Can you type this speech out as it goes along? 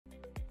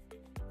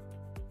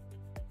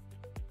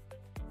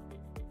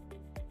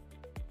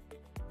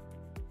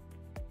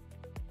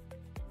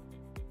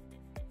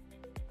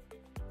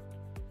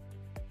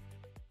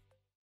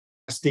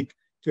fantastic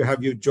to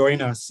have you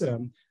join us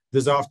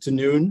this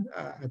afternoon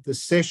at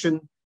this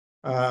session.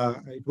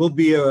 It will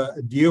be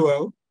a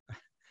duo. It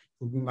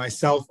will be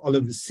myself,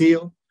 Oliver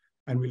Seale,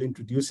 and we'll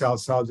introduce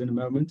ourselves in a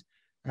moment,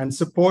 and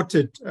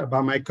supported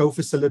by my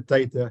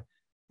co-facilitator,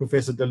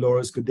 Professor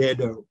Dolores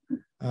Guerrero.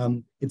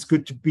 It's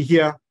good to be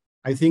here.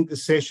 I think the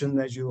session,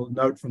 as you will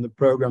note from the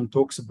program,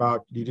 talks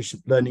about leadership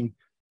learning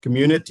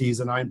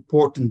communities and how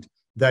important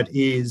that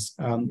is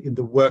in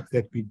the work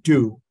that we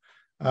do.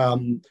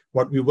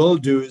 What we will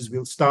do is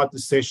we'll start the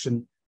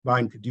session by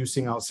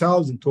introducing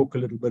ourselves and talk a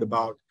little bit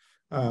about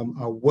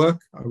our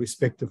work, our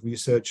respective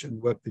research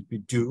and work that we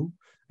do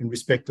in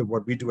respect of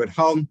what we do at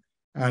HELM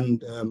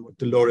and what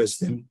Dolores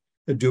then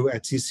do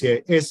at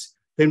CCAS.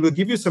 Then we'll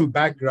give you some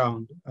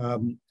background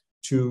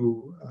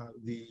to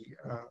the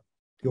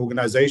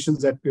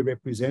organizations that we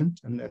represent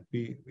and that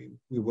we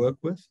work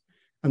with.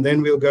 And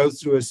then we'll go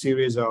through a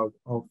series of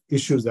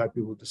issues that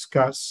we will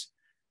discuss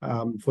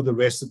for the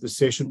rest of the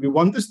session. We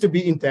want this to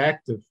be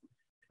interactive.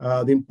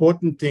 The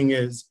important thing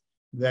is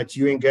that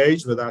you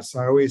engage with us.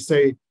 I always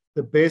say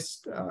the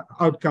best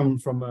outcome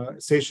from a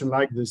session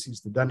like this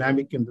is the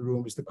dynamic in the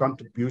room, is the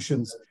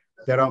contributions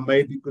that are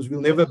made, because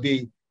we'll never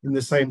be in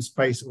the same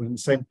space or in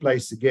the same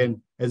place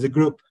again as a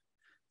group.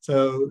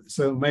 So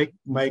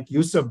make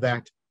use of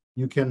that.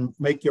 You can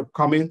make your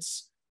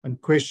comments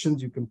and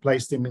questions. You can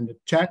place them in the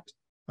chat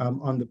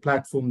on the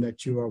platform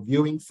that you are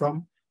viewing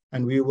from,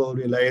 and we will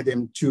relay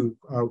them to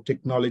our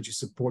technology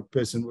support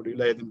person, will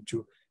relay them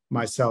to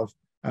myself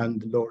and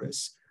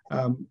Dolores.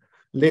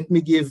 Let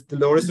me give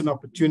Dolores an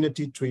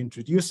opportunity to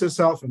introduce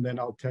herself, and then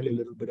I'll tell you a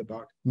little bit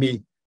about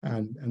me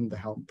and the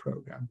HELM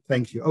program.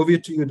 Thank you. Over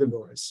to you,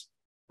 Dolores.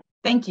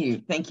 Thank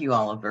you. Thank you,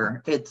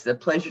 Oliver. It's a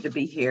pleasure to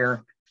be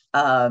here.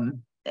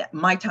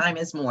 My time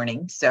is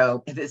morning,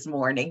 so it is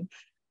morning.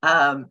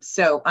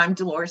 So I'm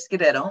Dolores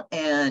Guerrero,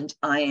 and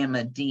I am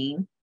a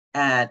dean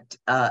at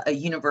a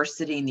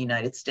university in the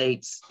United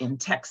States in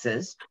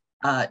Texas,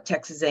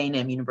 Texas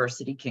A&M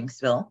University,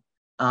 Kingsville,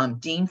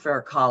 dean for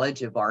our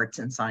College of Arts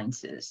and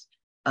Sciences.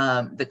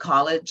 The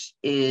college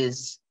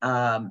is,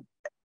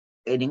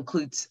 it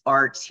includes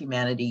arts,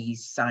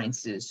 humanities,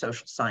 sciences,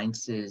 social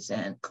sciences,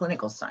 and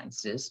clinical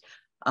sciences.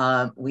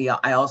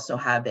 I also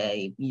have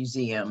a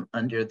museum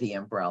under the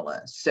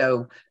umbrella.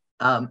 So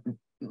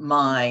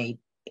my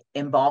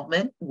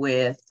involvement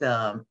with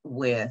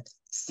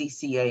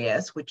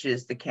CCAS, which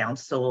is the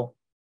Council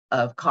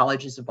of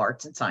Colleges of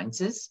Arts and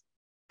Sciences,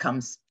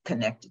 comes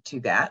connected to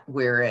that.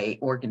 We're an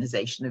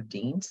organization of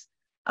deans.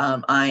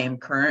 I am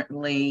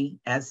currently,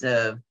 as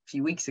of a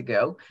few weeks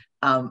ago,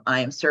 I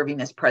am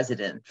serving as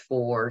president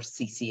for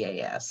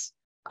CCAS.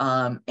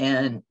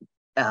 And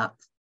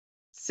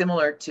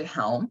similar to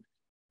HELM,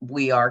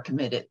 we are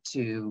committed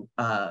to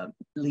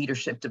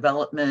leadership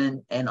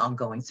development and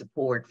ongoing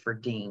support for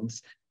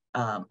deans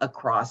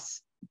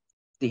across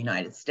the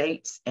United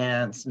States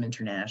and some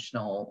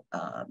international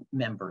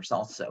members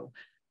also.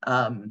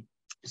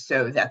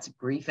 So that's a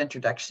brief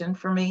introduction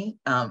for me.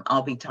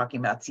 I'll be talking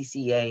about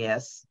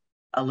CCAS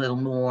a little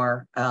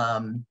more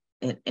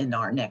in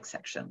our next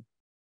section.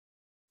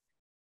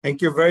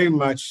 Thank you very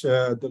much,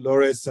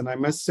 Dolores. And I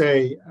must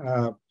say,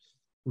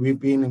 we've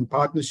been in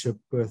partnership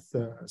with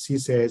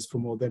CCAS for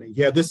more than a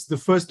year. This is the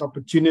first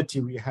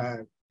opportunity we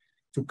have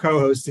to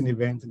co-host an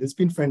event, and it's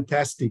been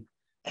fantastic.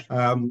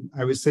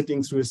 I was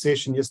sitting through a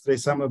session yesterday,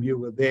 some of you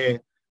were there,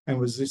 and it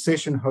was a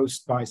session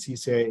hosted by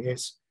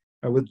CCAS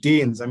with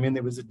deans. I mean,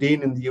 there was a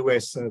dean in the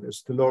US,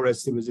 there's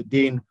Dolores, there was a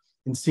dean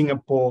in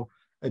Singapore,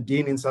 a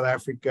dean in South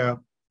Africa,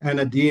 and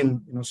a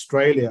dean in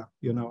Australia,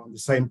 you know, on the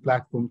same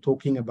platform,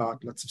 talking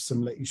about lots of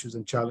similar issues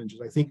and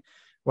challenges. I think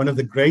one of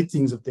the great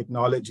things of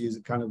technology is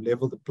it kind of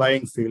level the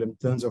playing field in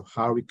terms of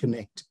how we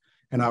connect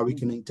and how we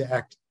can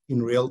interact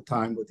in real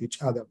time with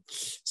each other.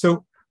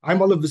 So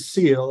I'm Oliver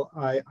Seale.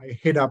 I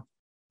head up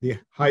the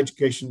Higher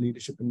Education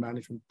Leadership and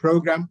Management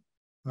Program.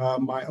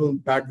 My own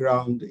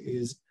background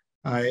is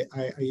I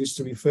used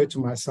to refer to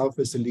myself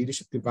as a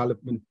leadership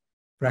development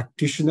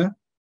practitioner,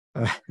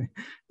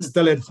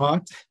 still at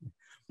heart,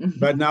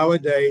 but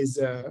nowadays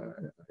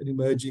an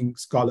emerging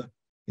scholar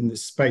in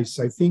this space.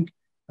 I think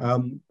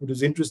what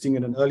was interesting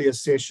in an earlier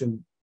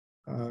session,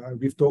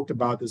 we've talked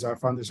about this, I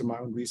found this in my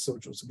own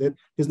research also, that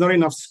there's not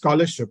enough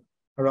scholarship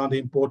around the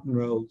important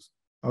roles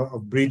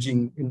of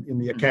bridging in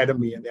the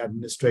academy and the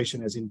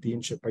administration as in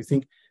deanship. I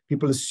think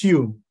people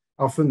assume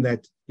often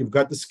that you've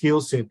got the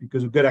skill set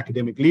because you're a good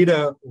academic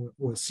leader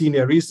or a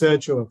senior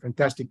researcher or a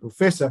fantastic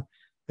professor,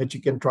 that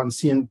you can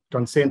transcend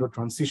or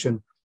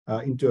transition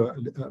into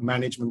a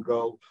management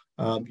role,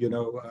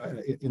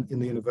 in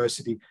the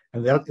university.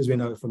 And that, as we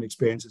know from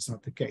experience, is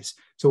not the case.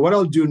 So what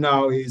I'll do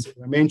now is, as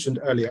I mentioned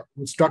earlier,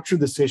 we'll structure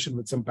the session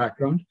with some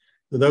background.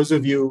 For those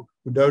of you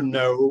who don't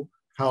know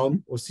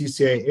HELM or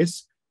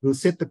CCAS, we'll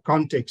set the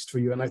context for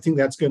you. And I think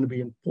that's going to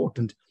be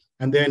important.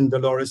 And then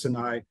Dolores and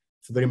I,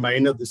 for the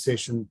remainder of the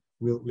session,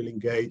 we'll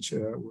engage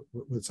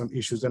with some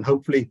issues. And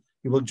hopefully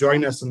you will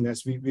join us in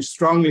this. We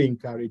strongly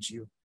encourage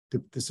you to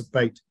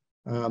participate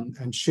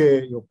and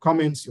share your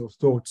comments, your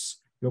thoughts,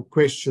 your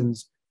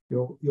questions,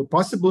 your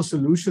possible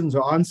solutions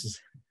or answers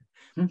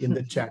in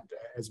the chat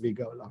as we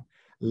go along.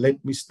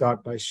 Let me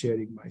start by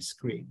sharing my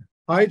screen.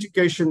 Higher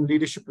Education,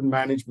 Leadership and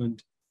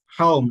Management,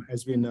 HELM,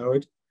 as we know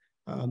it,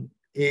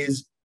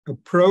 is a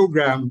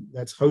program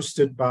that's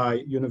hosted by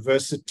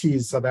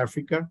Universities South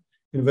Africa.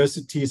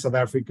 University South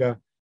Africa,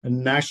 a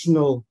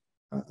national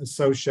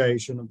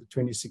association of the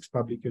 26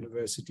 public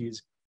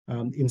universities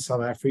in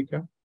South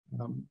Africa.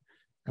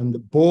 And the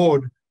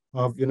board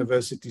of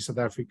University South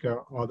Africa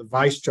are the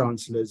vice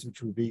chancellors,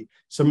 which will be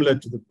similar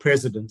to the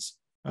presidents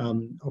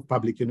of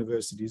public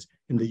universities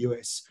in the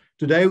US.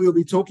 Today, we'll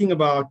be talking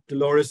about,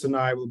 Dolores and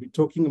I will be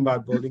talking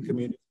about building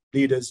community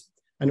leaders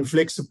and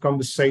reflexive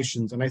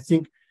conversations. And I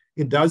think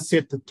it does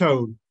set the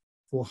tone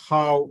for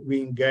how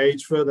we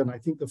engage further. And I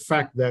think the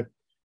fact that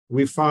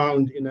we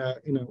found in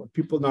what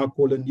people now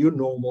call a new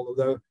normal,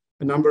 although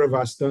a number of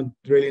us don't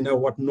really know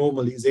what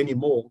normal is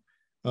anymore,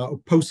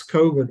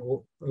 post-COVID,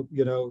 or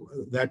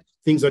that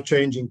things are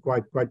changing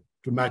quite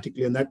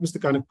dramatically. And that was the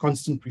kind of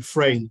constant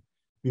refrain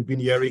we've been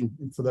hearing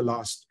for the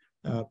last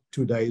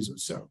 2 days or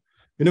so.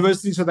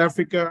 University of South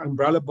Africa,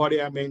 umbrella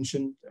body I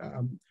mentioned,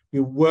 we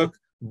work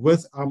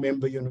with our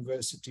member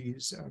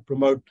universities,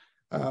 promote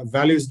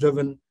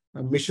values-driven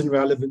mission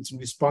relevance and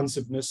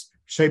responsiveness,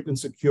 shape and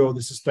secure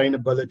the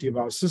sustainability of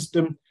our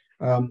system.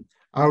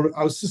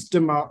 Our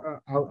system,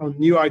 our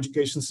new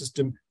education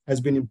system has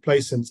been in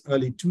place since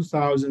early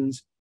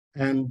 2000s.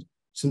 And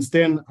since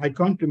then, I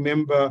can't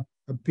remember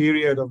a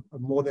period of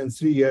more than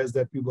 3 years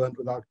that we weren't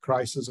without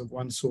crisis of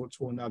one sort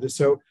or another.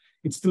 So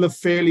it's still a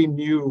fairly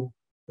new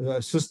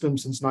system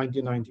since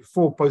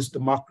 1994,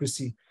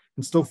 post-democracy,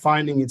 and still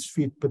finding its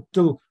feet, but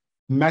still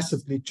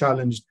massively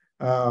challenged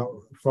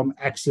from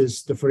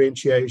access,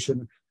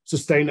 differentiation,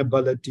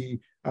 sustainability,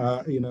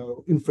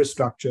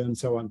 infrastructure, and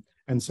so on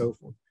and so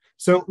forth.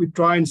 So we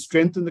try and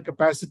strengthen the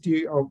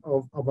capacity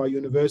of our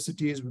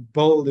universities. We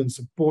build and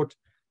support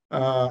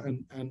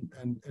and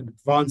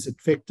advance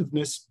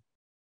effectiveness.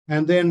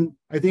 And then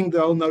I think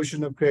the whole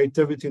notion of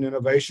creativity and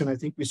innovation, I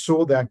think we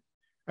saw that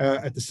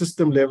at the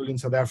system level in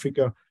South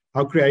Africa,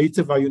 how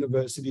creative our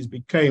universities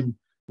became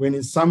when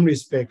in some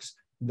respects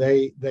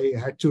they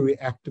had to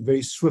react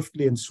very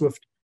swiftly and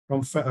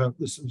from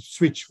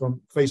switch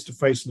from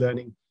face-to-face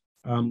learning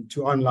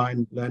to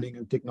online learning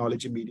and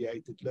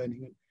technology-mediated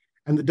learning.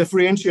 And the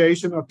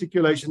differentiation,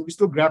 articulation, we're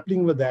still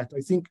grappling with that.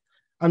 I think,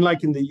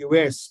 unlike in the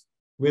US,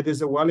 where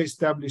there's a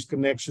well-established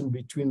connection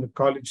between the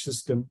college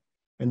system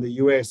in the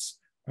US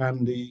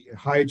and the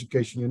higher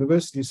education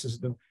university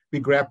system,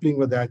 we're grappling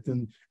with that.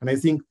 And I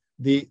think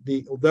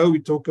although we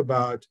talk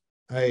about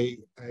a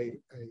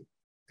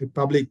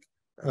public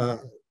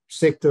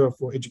sector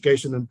for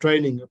education and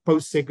training, a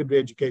post-secondary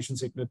education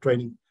sector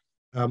training,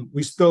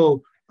 we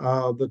still,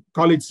 the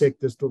college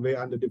sector is still very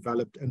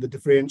underdeveloped, and the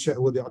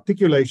differentiation or the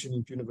articulation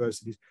into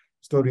universities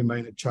still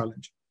remain a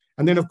challenge.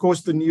 And then, of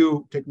course, the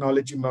new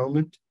technology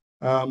moment.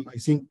 I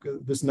think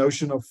this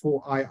notion of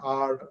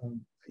 4IR,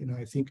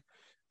 I think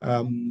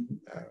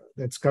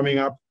that's coming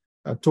up,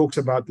 talks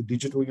about the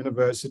digital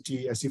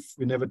university as if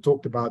we never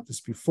talked about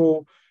this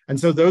before. And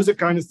so those are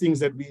kind of things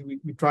that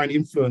we try and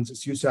influence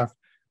as USAF.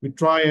 We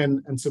try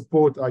and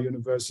support our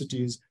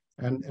universities,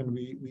 and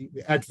we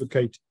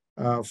advocate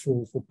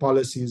for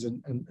policies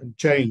and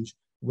change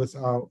with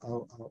our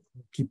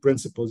key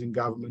principles in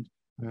government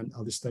and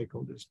other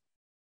stakeholders.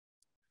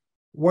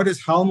 What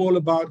is HELM all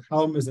about?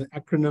 HELM is an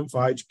acronym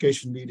for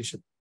Education,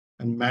 Leadership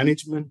and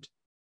Management.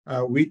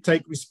 We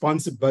take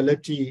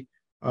responsibility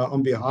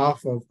on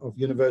behalf of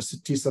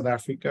University South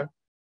Africa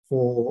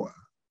for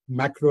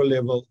macro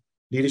level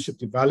leadership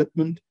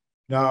development.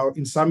 Now,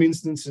 in some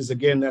instances,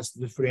 again, that's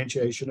the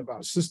differentiation of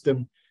our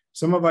system.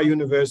 Some of our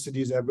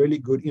universities have really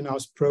good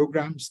in-house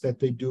programs that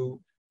they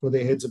do for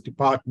their heads of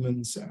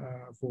departments,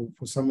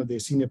 for some of their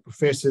senior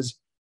professors.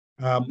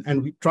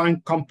 And we try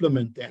and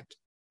complement that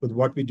with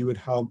what we do at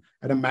HELM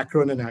at a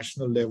macro and a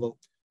national level.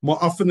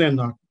 More often than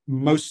not,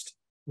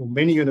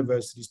 many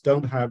universities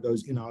don't have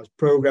those in-house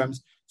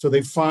programs. So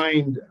they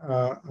find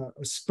a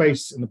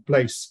space and a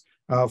place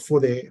for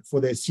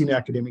their senior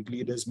academic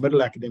leaders,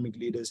 middle academic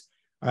leaders,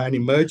 and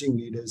emerging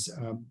leaders,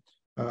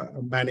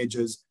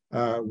 managers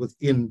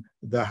within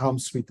the HELM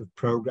suite of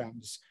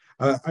programs.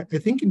 I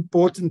think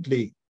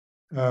importantly,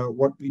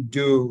 what we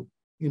do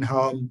in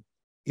HELM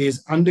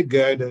is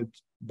undergirded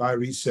by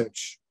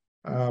research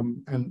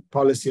and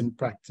policy and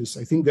practice.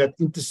 I think that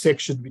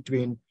intersection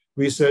between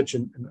research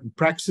and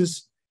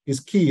praxis is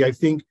key. I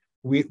think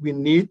we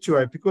need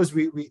to, because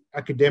we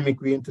academic,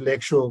 we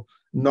intellectual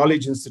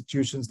knowledge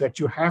institutions, that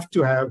you have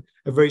to have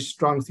a very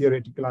strong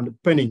theoretical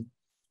underpinning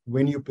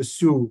when you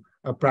pursue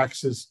a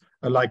praxis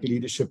like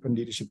leadership and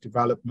leadership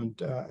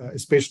development,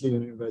 especially in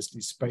the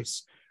university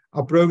space.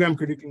 Our program,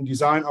 curriculum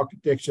design,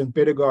 architecture, and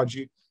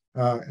pedagogy,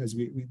 as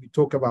we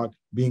talk about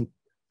being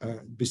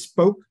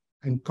bespoke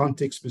and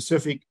context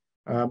specific.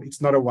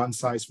 It's not a one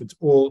size fits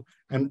all.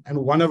 And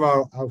one of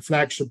our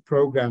flagship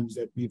programs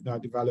that we've now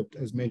developed,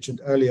 as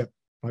mentioned earlier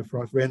by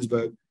Prof.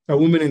 Rensburg, a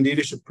Women in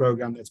Leadership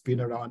program that's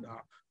been around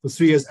for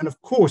 3 years. And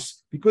of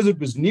course, because it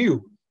was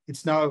new,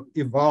 it's now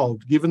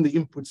evolved, given the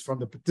inputs from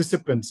the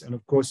participants and,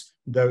 of course,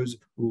 those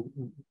who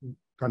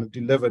kind of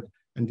delivered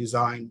and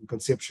designed and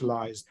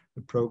conceptualized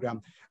the program.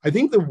 I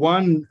think the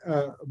one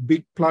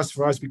big plus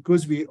for us,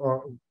 because we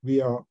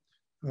are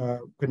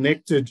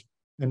connected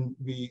and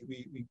we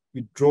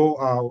draw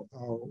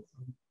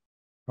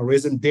our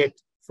resin debt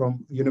from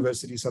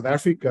University of South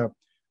Africa,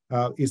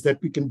 is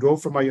that we can draw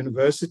from our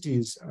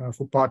universities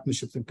for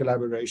partnerships and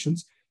collaborations.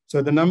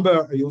 So the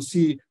number, you'll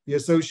see the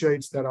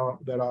associates that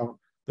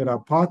are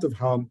part of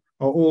HELM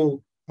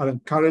are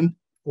current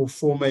or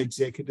former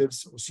executives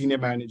or senior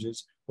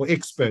managers or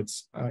experts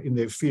in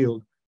their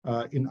field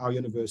in our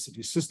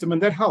university system.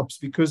 And that helps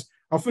because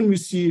often we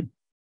see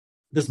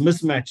this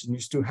mismatch and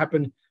used to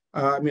happen.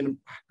 I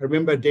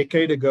remember a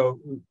decade ago,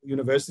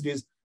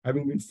 universities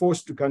having been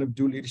forced to kind of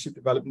do leadership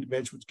development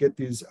events, which get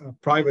these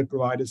private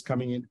providers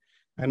coming in.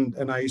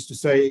 And I used to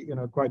say,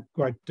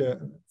 quite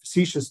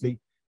facetiously,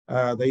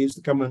 they used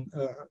to come and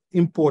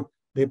import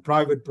their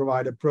private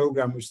provider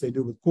program, which they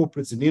do with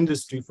corporates and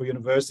industry for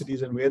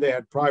universities, and where they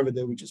had private,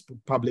 they would just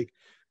put public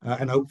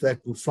and hope that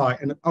will fly.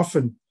 And it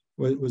often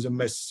was a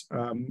miss.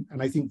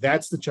 And I think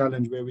that's the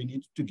challenge where we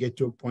need to get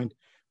to a point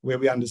where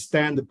we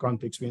understand the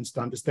context, we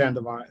understand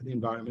the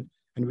environment,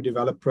 and we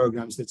develop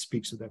programs that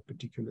speak to that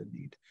particular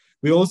need.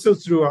 We also,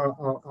 through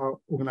our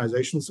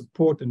organizational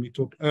support, and we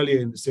talked earlier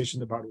in the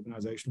session about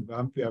organizational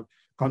development, we have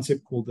a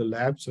concept called the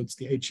lab, so it's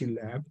the HE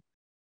lab,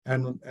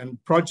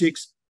 and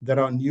projects that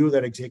are new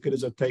that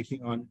executives are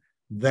taking on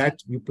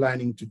that we're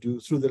planning to do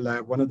through the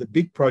lab. One of the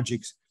big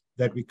projects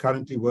that we're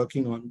currently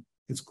working on,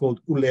 it's called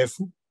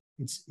ULEFU.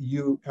 It's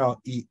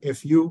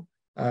ULEFU.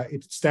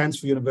 It stands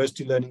for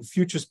University Learning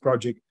Futures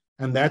Project,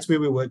 and that's where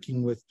we're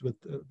working with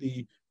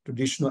the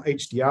traditional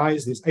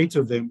HDIs. There's 8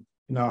 of them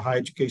in our higher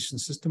education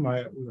system,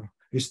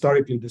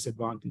 historically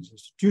disadvantaged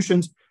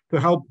institutions, to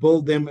help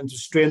build them and to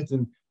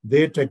strengthen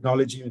their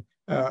technology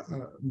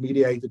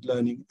mediated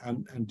learning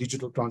and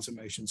digital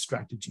transformation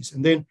strategies.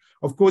 And then,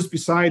 of course,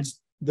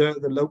 besides the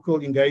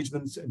local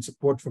engagements and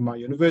support from our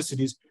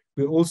universities,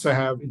 we also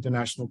have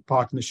international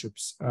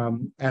partnerships.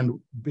 And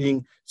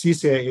being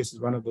CCAS is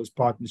one of those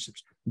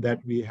partnerships that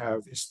we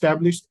have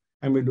established,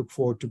 and we look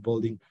forward to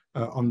building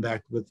on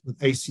that with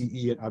ACE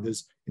and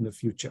others in the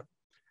future.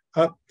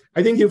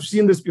 I think you've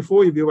seen this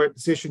before. If you were at the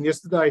session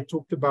yesterday, I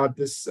talked about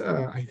this.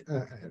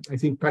 I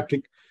think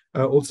Patrick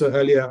also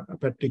earlier,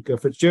 Patrick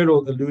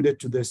Fitzgerald alluded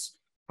to this,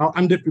 how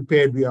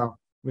underprepared we are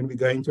when we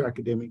go into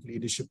academic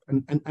leadership.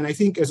 And I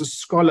think as a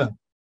scholar,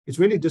 it's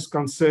really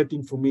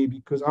disconcerting for me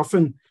because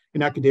often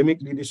in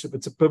academic leadership,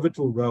 it's a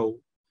pivotal role.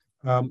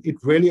 It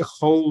really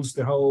holds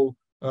the whole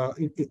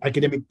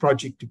academic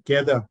project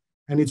together,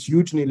 and it's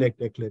hugely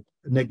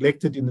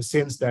neglected in the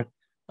sense that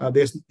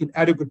there's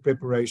inadequate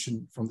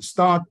preparation from the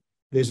start.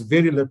 There's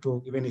very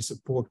little, if any,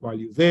 support while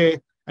you're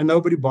there, and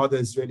nobody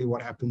bothers really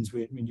what happens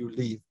when you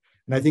leave.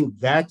 And I think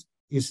that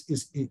is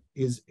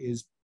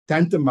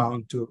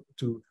tantamount to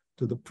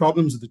the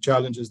problems, the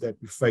challenges that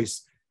we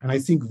face. And I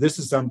think this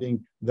is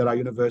something that our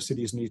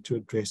universities need to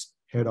address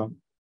head on.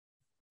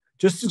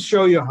 Just to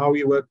show you how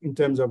we work in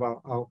terms of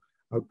our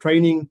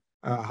training,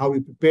 how we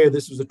prepare.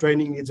 This was a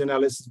training needs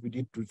analysis we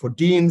did for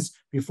deans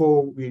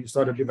before we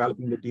started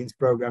developing the deans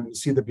program. You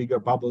see the bigger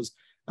bubbles,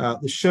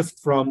 the shift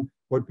from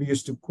what we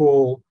used to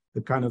call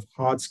the kind of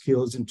hard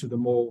skills into the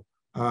more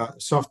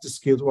softer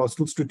skills, well,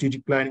 still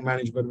strategic planning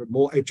management, but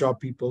more HR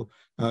people,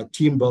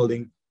 team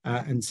building,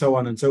 and so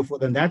on and so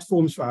forth. And that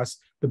forms for us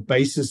the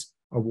basis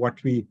of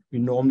what we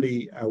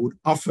normally would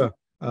offer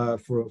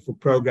for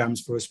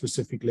programs for a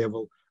specific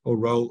level or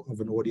role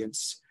of an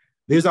audience.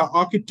 There's our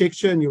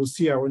architecture, and you'll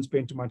see I won't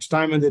spend too much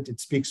time on it. It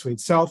speaks for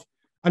itself,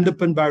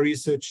 underpinned by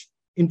research.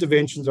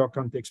 Interventions are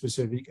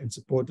context-specific and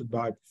supported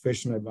by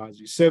professional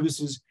advisory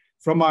services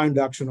from our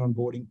induction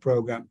onboarding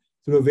program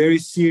through a very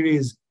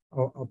series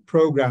of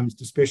programs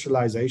to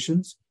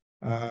specializations.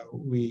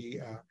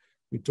 We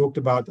talked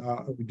about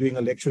we're doing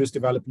a lecturers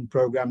development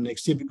program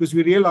next year because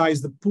we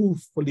realize the pool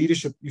for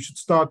leadership, you should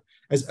start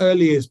as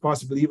early as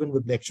possible, even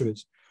with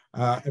lecturers.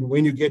 And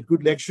when you get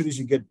good lecturers,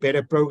 you get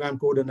better program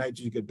coordinators,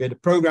 you get better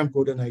program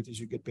coordinators,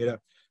 you get better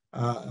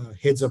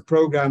heads of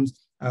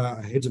programs,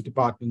 heads of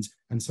departments,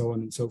 and so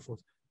on and so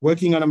forth.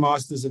 Working on a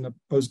master's and a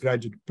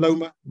postgraduate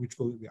diploma, which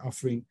we'll be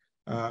offering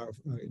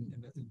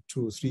in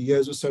 2 or 3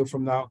 years or so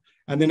from now,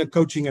 and then a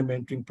coaching and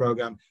mentoring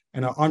program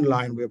and our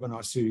online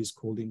webinar series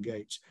called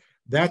Engage.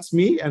 That's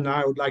me, and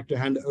I would like to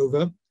hand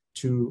over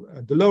to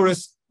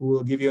Dolores, who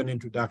will give you an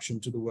introduction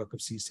to the work of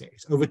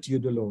CCAS. Over to you,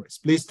 Dolores.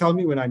 Please tell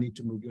me when I need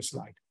to move your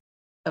slide.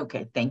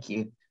 Okay, thank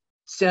you.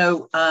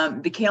 So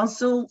the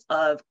Council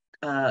of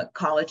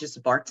Colleges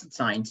of Arts and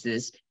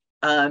Sciences,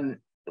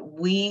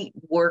 we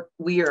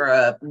are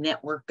a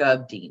network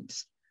of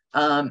deans.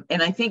 And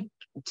I think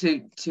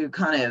to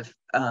kind of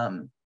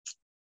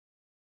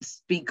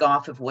speak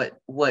off of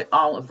what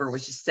Oliver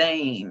was just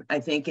saying, I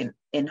think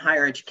in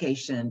higher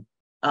education,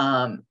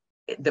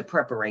 the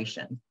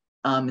preparation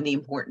and the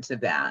importance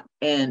of that.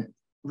 And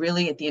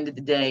really at the end of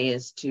the day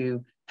is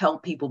to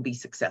help people be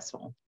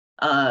successful.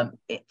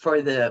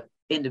 For the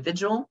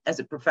individual, as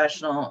a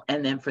professional,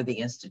 and then for the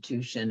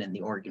institution and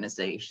the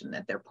organization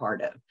that they're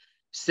part of.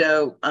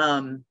 So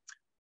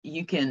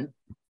you can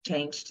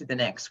change to the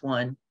next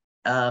one.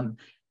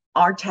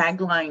 Our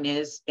tagline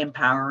is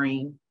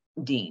empowering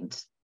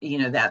deans. You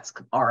know, that's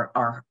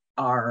our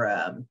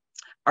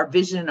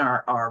vision,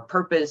 our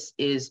purpose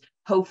is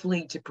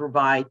hopefully to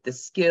provide the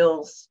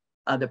skills,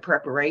 the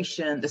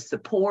preparation, the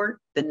support,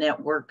 the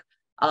network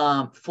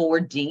for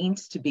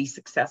deans to be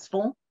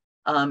successful,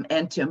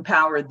 and to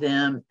empower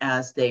them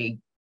as they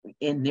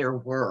in their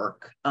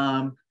work,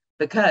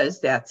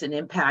 because that's an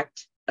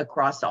impact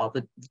across all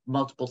the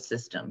multiple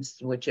systems,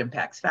 which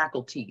impacts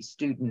faculty,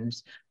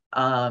 students,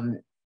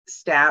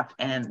 staff,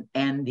 and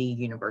the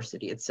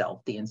university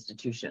itself, the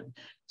institution.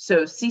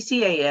 So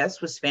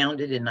CCAS was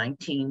founded in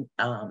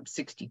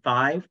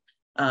 1965.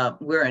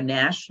 We're a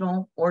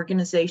national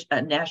organization,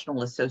 a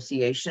national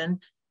association,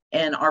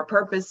 and our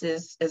purpose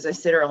is, as I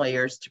said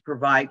earlier, is to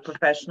provide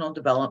professional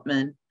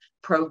development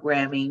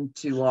programming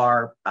to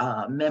our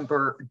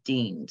member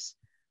deans.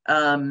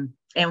 And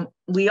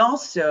we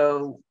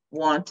also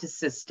want to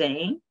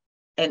sustain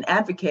and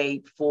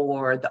advocate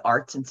for the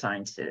arts and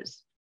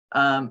sciences.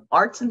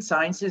 Arts and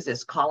sciences,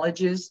 as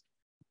colleges,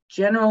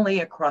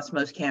 generally across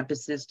most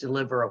campuses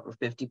deliver over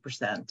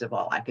 50% of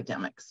all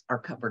academics are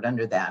covered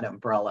under that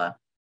umbrella.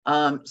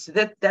 So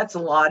that's a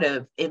lot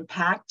of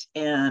impact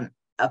and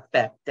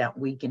effect that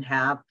we can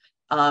have,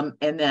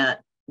 and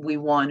that we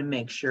want to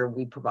make sure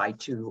we provide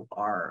to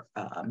our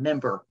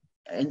member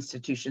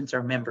institutions,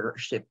 our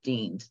membership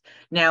deans.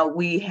 Now,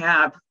 we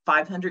have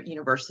 500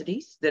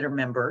 universities that are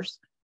members,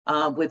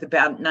 with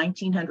about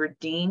 1,900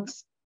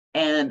 deans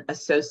and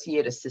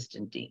associate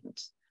assistant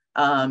deans.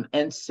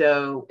 And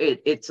so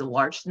it's a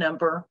large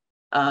number.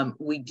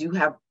 We do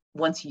have,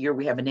 once a year,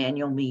 we have an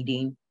annual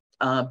meeting,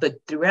 but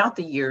throughout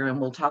the year,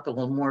 and we'll talk a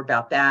little more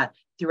about that,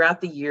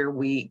 throughout the year,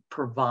 we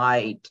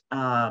provide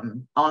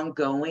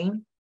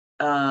ongoing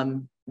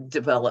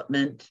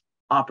development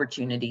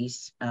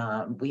opportunities.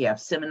 We have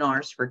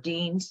seminars for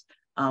deans.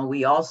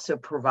 We also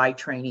provide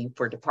training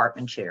for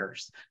department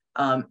chairs,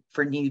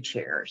 for new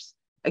chairs.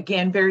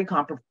 Again,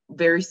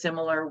 very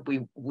similar.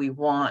 We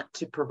want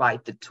to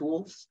provide the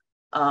tools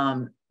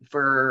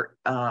for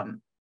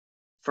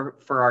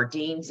our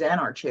deans and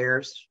our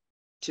chairs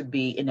to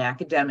be in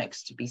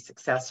academics, to be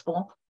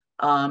successful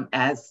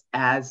as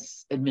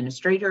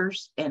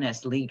administrators and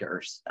as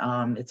leaders.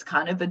 It's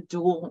kind of a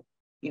dual,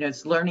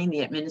 it's learning the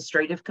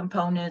administrative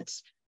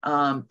components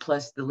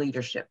plus the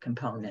leadership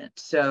component.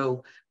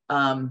 So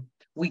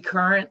we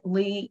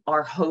currently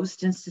are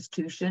host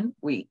institution.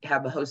 We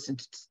have a host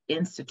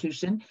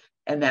institution,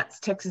 and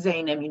that's Texas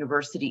A&M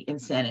University in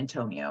San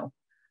Antonio.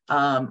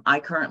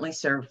 I currently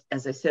serve,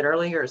 as I said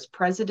earlier, as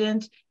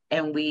president,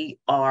 and we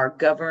are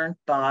governed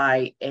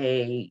by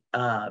a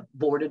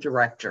board of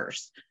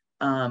directors,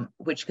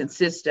 which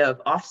consists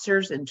of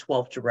officers and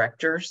 12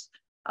 directors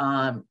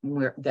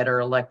that are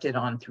elected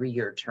on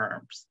 3-year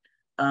terms.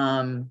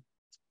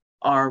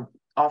 Our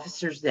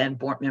officers and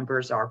board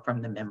members are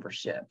from the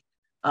membership.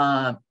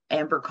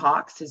 Amber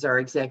Cox is our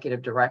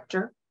executive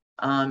director,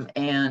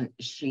 and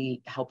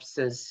she helps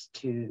us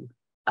to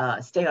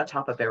stay on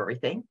top of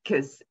everything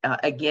because,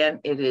 again,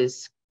 it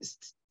is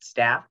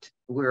staffed.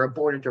 We're a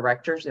board of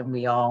directors and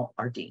we all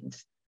are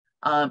deans.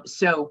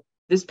 So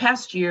this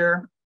past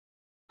year,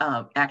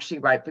 actually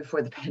right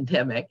before the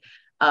pandemic,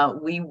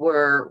 we've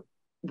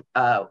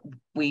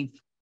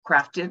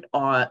crafted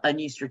a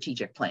new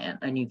strategic plan,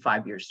 a new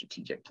 5-year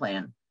strategic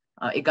plan.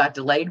 It got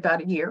delayed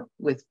about a year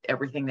with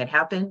everything that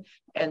happened.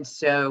 And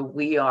so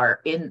we are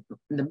in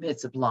the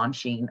midst of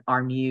launching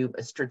our new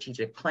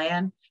strategic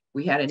plan.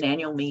 We had an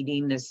annual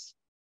meeting this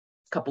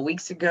couple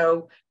weeks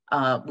ago.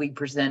 We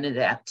presented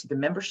that to the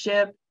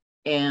membership,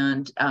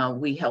 and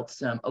we held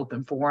some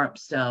open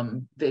forums,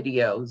 some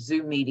video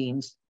Zoom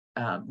meetings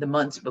the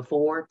months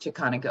before to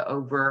kind of go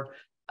over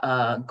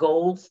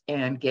goals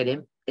and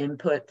get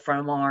input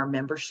from our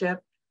membership.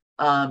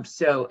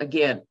 So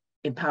again,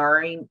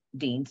 empowering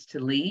deans to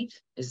lead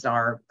is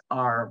our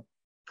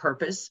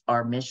purpose,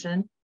 our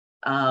mission.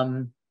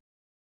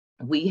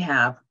 We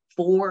have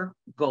 4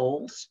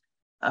 goals.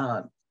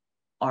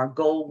 Our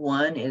goal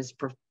 1 is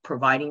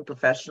providing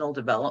professional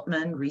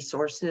development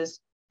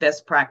resources,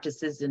 best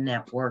practices, and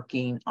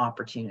networking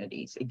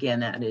opportunities.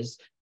 Again,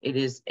 it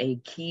is a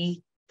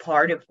key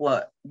part of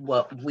what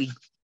we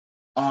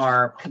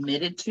are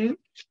committed to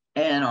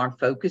and are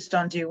focused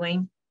on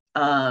doing.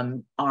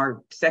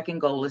 Our second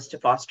goal is to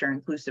foster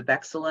inclusive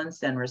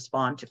excellence and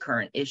respond to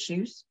current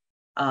issues.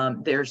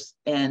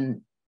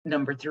 And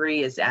number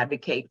 3 is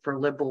advocate for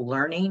liberal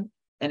learning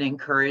and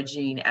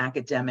encouraging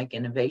academic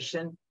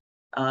innovation.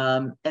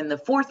 And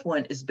the 4th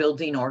one is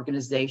building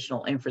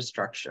organizational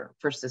infrastructure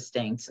for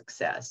sustained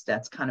success.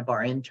 That's kind of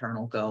our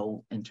internal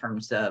goal in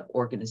terms of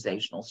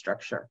organizational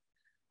structure.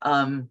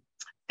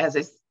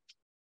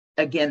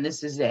 Again,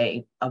 this is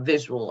a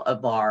visual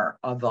of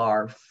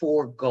our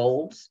 4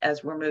 goals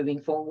as we're moving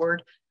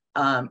forward.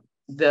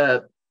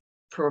 The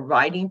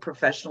providing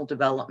professional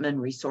development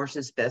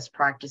resources, best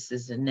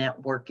practices, and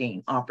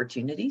networking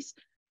opportunities.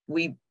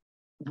 We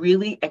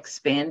really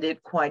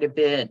expanded quite a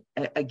bit,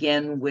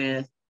 again,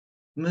 with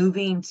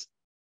moving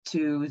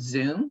to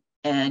Zoom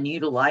and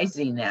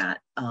utilizing that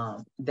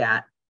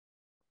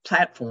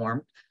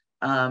platform.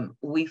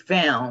 We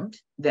found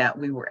that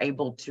we were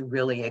able to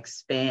really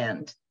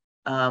expand.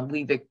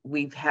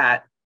 We've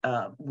had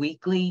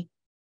weekly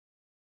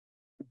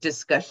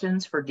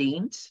discussions for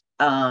deans,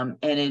 and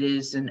it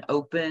is an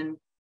open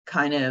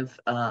kind of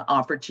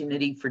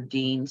opportunity for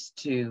deans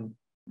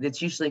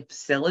that's usually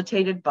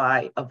facilitated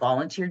by a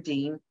volunteer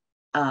dean,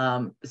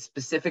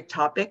 specific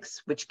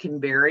topics which can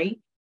vary,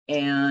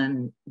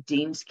 and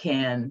deans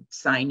can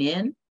sign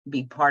in,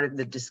 be part of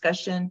the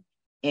discussion,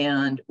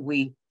 and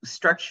we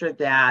structure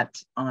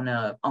that on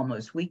a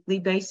almost weekly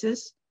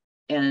basis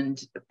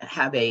and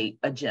have a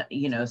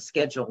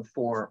schedule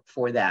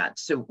for that.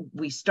 So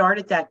we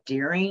started that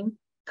during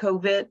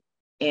COVID,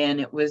 and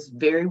it was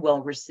very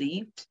well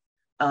received.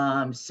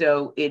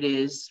 So we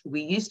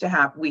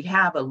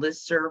have a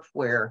listserv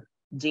where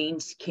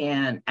deans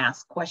can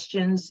ask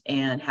questions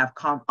and have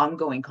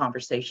ongoing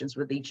conversations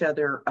with each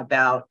other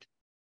about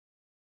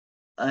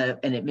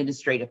an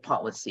administrative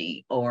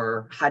policy,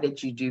 or how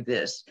did you do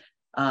this?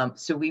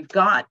 So we've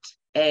got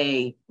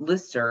a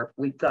listserv,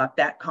 we've got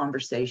that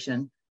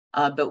conversation,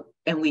 and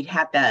we'd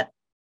had that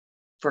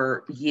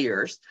for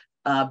years,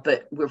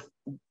 but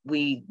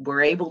we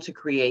were able to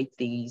create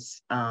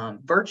these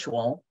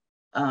virtual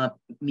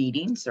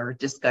meetings or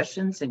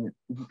discussions and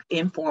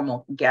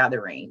informal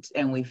gatherings,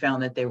 and we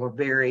found that they were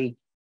very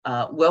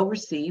well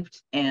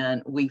received,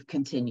 and we've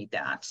continued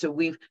that. So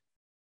we've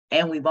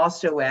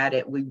also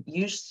added, we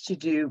used to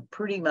do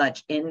pretty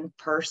much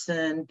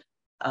in-person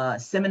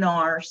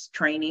seminars,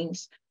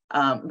 trainings.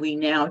 We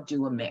now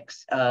do a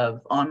mix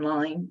of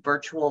online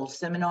virtual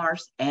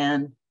seminars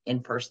and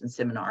in-person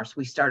seminars.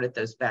 We started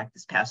those back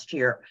this past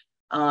year.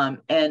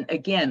 And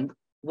again,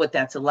 what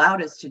that's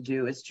allowed us to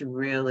do is to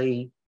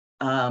really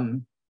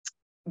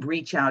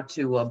reach out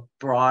to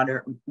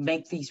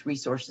make these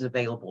resources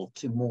available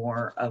to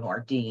more of our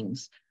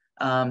deans.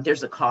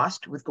 There's a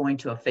cost with going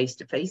to a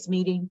face-to-face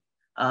meeting.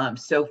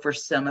 So for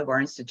some of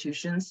our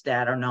institutions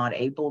that are not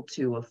able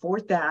to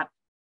afford that,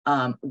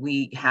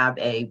 we have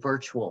a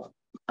virtual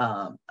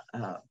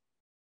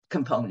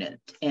component,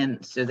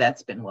 and so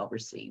that's been well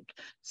received.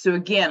 So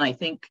again, I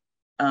think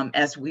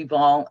as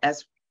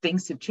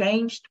things have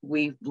changed,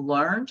 we've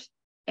learned,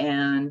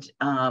 and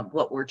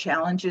what were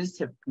challenges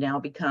have now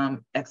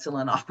become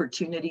excellent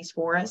opportunities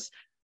for us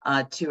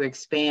to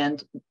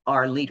expand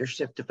our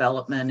leadership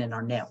development and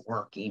our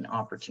networking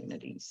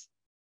opportunities.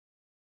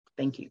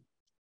 Thank you.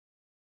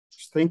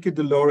 Thank you,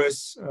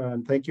 Dolores,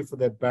 and thank you for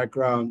that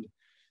background.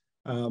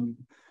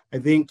 I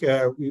think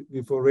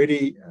we've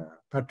already,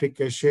 Patrick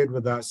has shared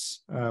with us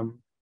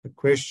a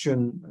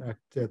question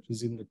that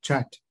was in the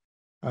chat.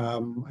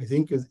 I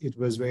think it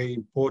was very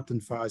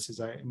important for us, as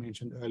I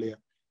mentioned earlier,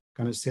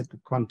 kind of set the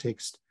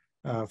context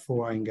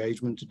for our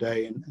engagement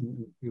today,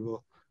 and we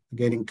will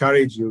again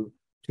encourage you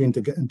to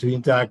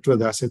interact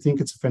with us. I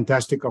think it's a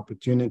fantastic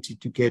opportunity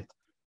to get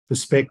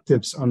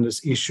perspectives on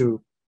this issue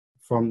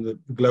from the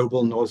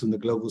global north and the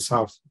global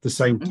south at the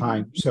same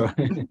time. So,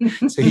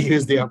 so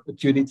here's the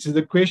opportunity. So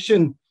the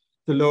question,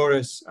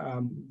 Dolores,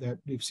 that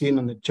we've seen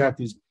on the chat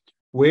is,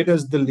 where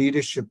does the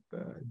leadership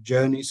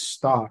journey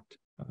start?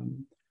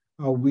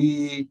 Are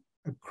we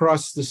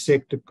across the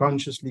sector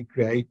consciously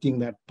creating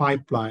that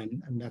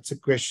pipeline? And that's a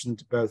question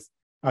to both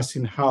us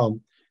in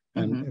HELM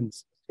and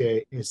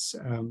CAS.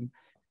 And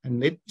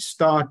let me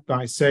start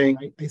by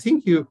saying, I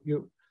think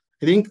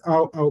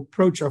our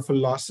approach, our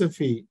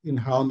philosophy in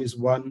HELM is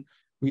one.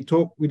 We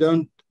don't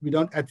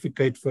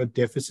advocate for a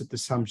deficit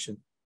assumption.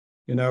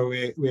 You know,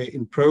 we're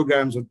in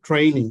programs of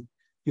training,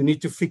 you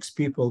need to fix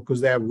people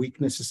because they have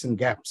weaknesses and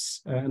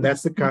gaps. And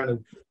that's the kind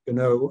of,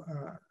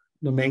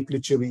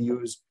 nomenclature we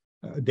use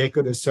a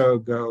decade or so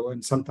ago,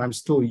 and sometimes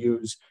still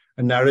use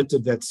a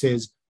narrative that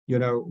says,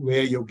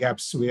 where are your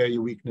gaps, where are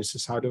your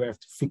weaknesses, how do I have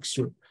to fix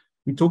you?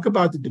 We talk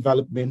about the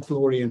developmental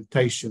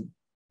orientation,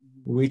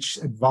 which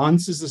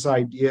advances this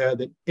idea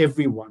that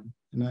everyone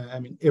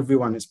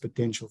has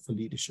potential for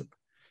leadership.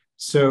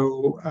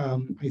 So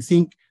I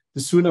think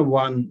the sooner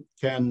one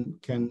can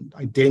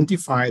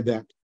identify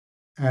that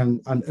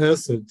and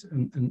unearth it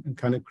and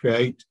kind of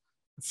create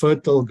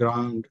fertile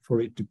ground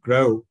for it to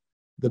grow,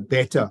 the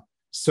better.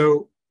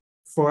 So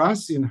for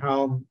us in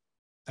HELM,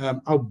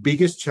 our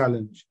biggest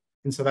challenge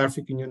in South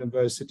African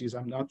universities,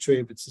 I'm not sure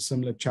if it's a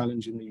similar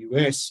challenge in the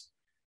US,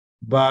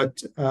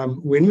 but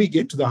when we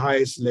get to the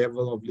highest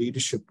level of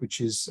leadership, which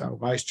is our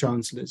vice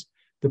chancellors,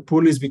 the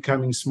pool is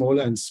becoming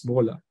smaller and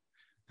smaller,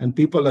 and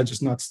people are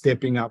just not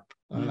stepping up.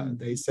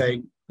 They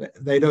say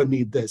they don't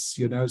need this,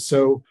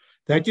 So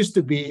that used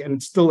to be, and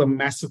it's still a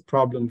massive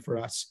problem for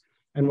us.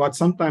 And what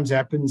sometimes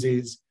happens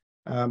is,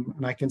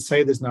 and I can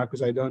say this now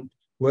because I don't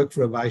work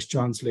for a vice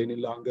chancellor any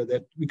longer,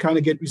 that we kind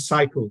of get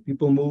recycled.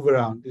 People move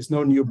around. There's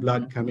no new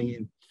blood coming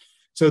in.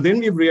 So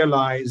then we've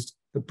realized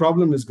the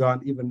problem has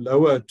gone even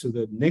lower to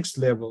the next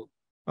level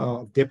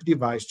deputy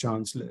vice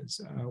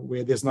chancellors,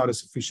 where there's not a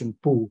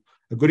sufficient pool,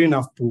 a good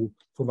enough pool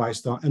for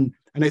vice chancellors.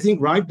 And I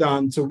think right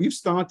down, so we've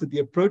started, the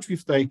approach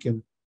we've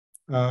taken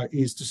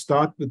is to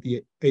start with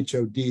the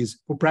HODs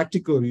for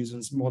practical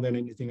reasons more than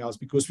anything else,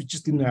 because we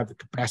just didn't have the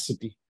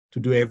capacity to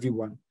do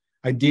everyone.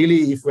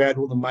 Ideally, if we had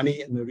all the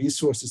money and the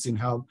resources in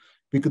HELM,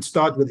 we could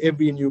start with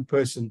every new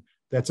person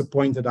that's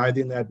appointed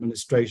either in the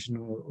administration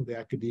or the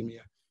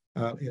academia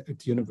at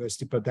the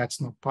university, but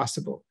that's not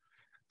possible.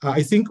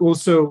 I think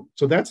also,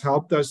 so that's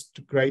helped us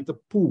to create a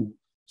pool.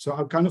 So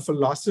our kind of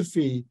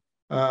philosophy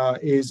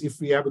is if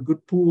we have a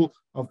good pool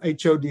of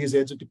HODs,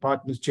 heads of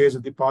departments, chairs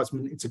of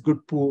departments, it's a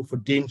good pool for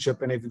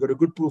deanship. And if you've got a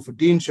good pool for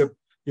deanship,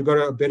 you've got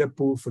a better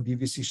pool for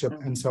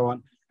DVCship and so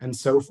on and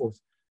so forth.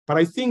 But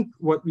I think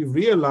what we've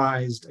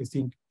realized, I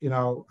think,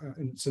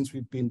 and since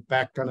we've been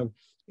back kind of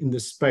in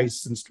this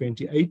space since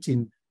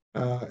 2018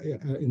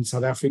 in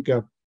South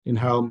Africa in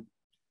HELM,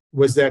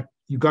 was that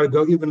you got to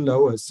go even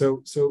lower.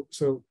 So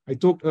I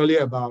talked earlier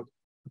about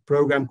a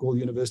program called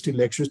University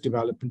Lecturers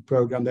Development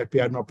Program that we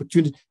had an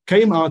opportunity,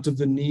 came out of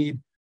the need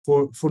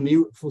for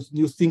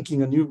new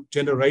thinking, a new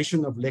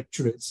generation of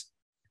lecturers.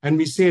 And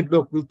we said,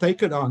 look, we'll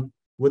take it on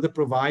with a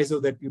proviso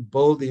that we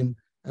build in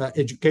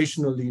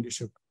educational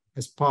leadership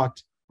as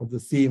part of the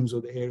themes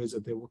or the areas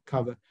that they will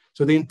cover.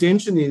 So the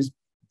intention is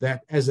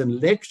that as a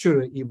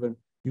lecturer even,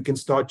 you can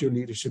start your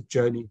leadership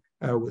journey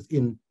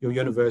within your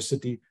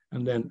university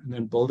and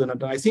then build on it.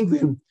 And I think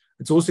then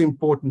it's also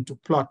important to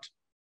plot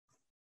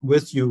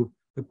with you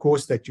the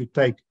course that you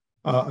take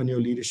on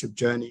your leadership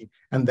journey.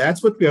 And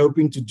that's what we're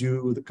hoping to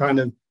do, the kind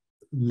of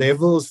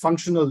levels,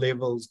 functional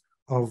levels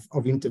of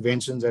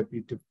interventions that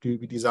we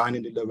design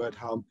and deliver at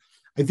HELM.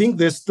 I think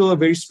there's still a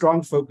very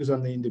strong focus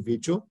on the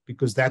individual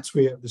because that's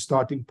where the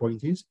starting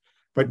point is.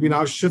 But we're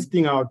now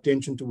shifting our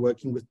attention to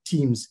working with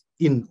teams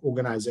in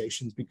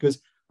organizations,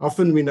 because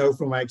often we know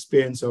from my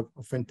experience of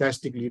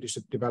fantastic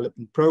leadership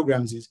development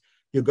programs is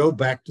you go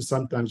back to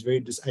sometimes very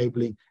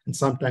disabling and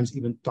sometimes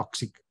even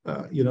toxic,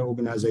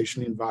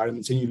 organizational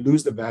environments, and you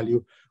lose the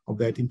value of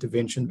that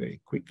intervention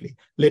very quickly.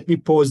 Let me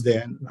pause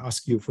there and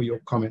ask you for your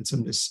comments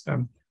on this,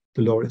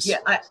 Dolores. Yeah,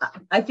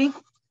 I think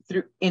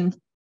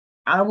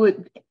I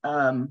would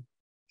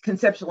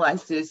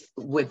conceptualize this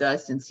with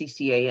us in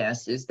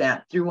CCAS is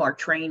that through our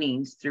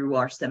trainings, through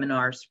our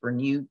seminars for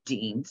new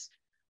deans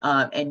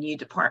and new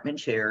department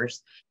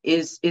chairs,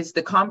 is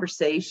the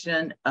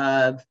conversation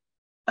of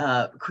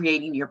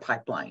creating your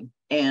pipeline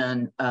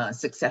and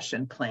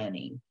succession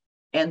planning.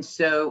 And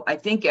so I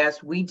think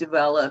as we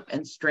develop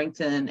and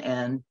strengthen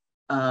and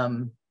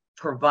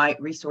provide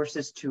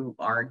resources to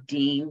our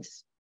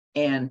deans,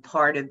 and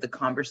part of the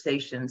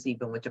conversations,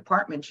 even with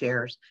department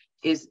chairs,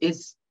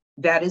 is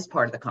that is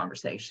part of the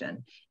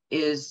conversation.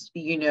 Is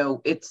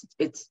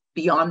it's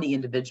beyond the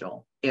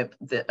individual. If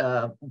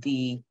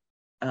the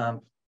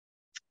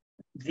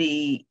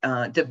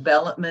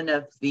development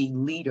of the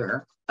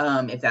leader,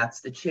 if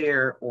that's the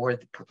chair or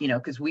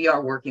because we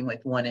are working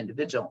with one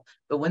individual,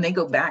 but when they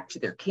go back to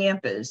their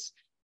campus,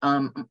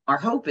 our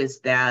hope is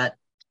that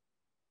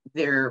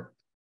they're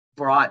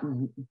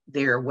broaden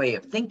their way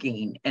of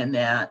thinking, and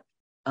that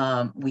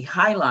we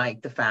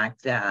highlight the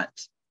fact that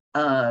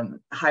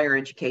higher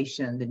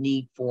education, the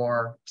need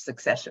for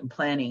succession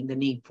planning, the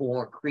need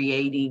for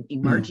creating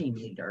emerging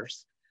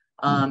leaders,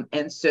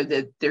 and so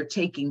that they're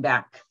taking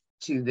back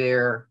to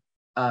their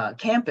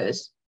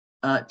campus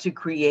to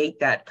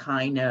create that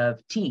kind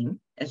of team,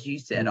 as you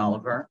said,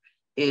 Oliver,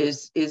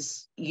 is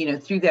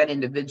through that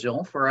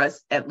individual. For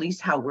us, at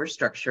least how we're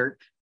structured,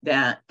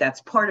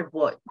 that's part of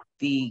what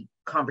the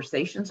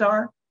conversations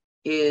are,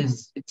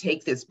 is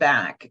take this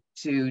back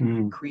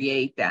to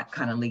create that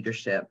kind of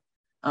leadership.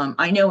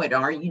 I know at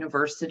our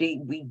university,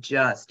 we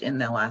just in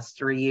the last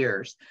 3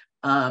 years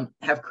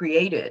have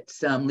created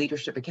some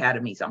leadership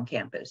academies on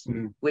campus,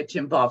 which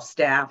involve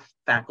staff,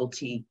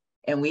 faculty,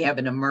 and we have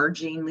an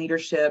emerging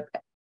leadership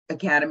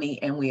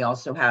academy, and we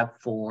also have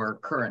for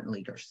current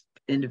leaders,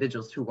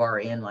 individuals who are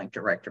in like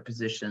director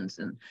positions,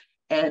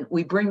 and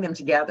we bring them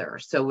together.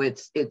 So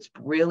it's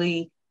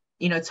really,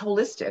 it's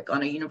holistic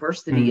on a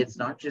university. It's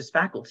not just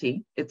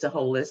faculty, it's a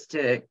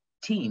holistic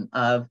team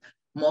of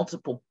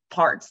multiple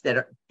parts that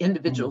are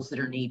individuals that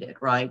are needed,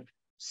 right?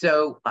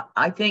 So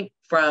I think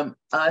from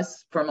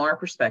our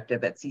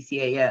perspective at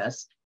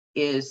CCAS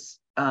is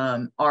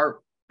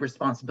our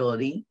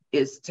responsibility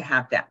is to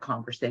have that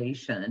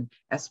conversation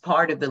as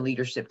part of the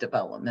leadership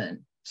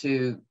development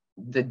to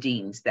the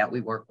deans that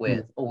we work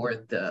with or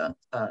the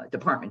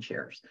department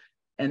chairs,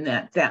 and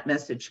that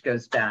message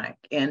goes back,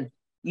 and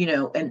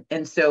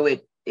so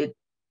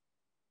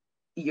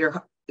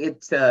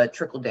it's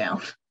trickle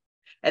down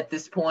at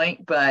this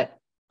point, but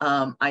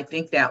I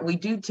think that we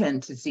do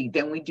tend to see,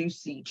 then we do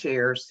see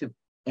chairs who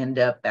end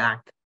up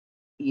back,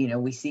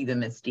 we see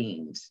them as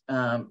deans,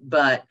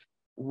 but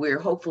we're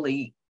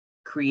hopefully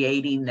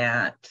creating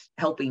that,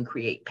 helping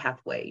create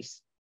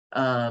pathways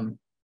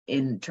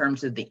in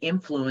terms of the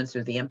influence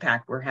or the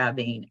impact we're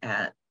having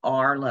at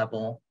our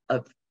level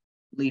of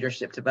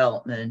leadership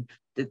development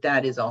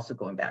that is also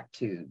going back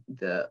to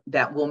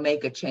that will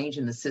make a change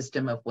in the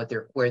system of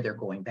where they're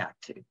going back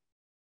to.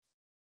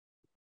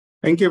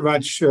 Thank you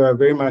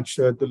very much,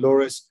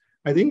 Dolores.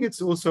 I think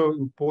it's also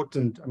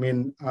important. I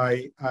mean,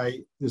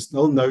 this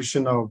whole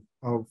notion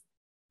of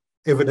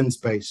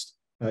evidence-based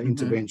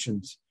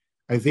interventions.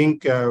 I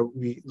think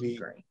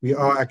we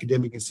are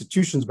academic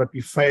institutions, but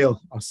we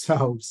fail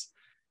ourselves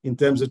in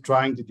terms of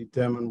trying to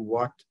determine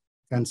what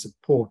can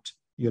support,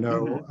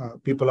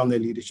 people on their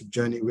leadership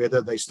journey,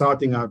 whether they're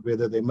starting out,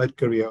 whether they're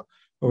mid-career,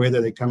 or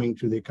whether they're coming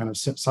to their kind of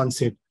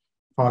sunset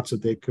parts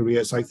of their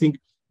career. So I think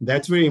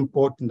that's very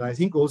important. I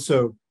think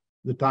also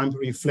the time for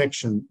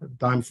reflection,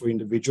 time for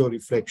individual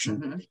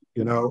reflection,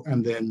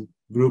 and then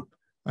group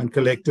and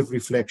collective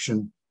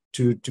reflection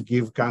to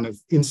give kind of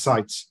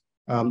insights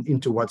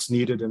into what's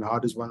needed and how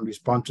does one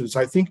respond to it.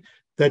 So I think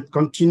that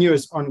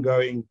continuous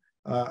ongoing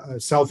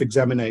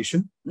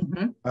self-examination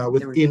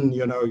within,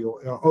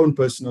 your own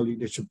personal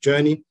leadership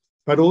journey,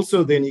 but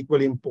also then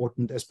equally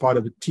important as part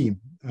of a team.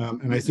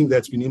 And I think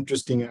that's been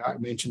interesting. I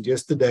mentioned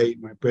yesterday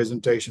in my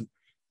presentation,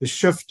 the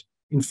shift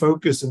in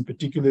focus, in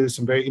particular,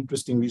 some very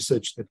interesting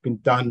research that's been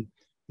done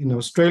in the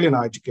Australian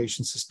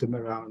education system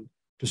around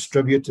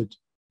distributed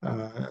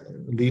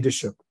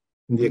leadership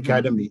in the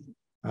academy.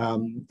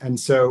 And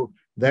so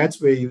that's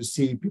where you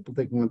see people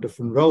taking on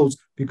different roles,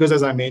 because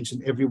as I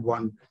mentioned,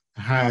 everyone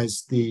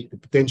has the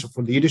potential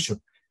for leadership.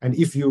 And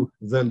if you're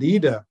the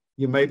leader,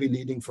 you may be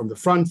leading from the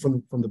front,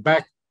 from the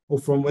back, or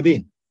from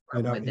within,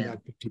 in that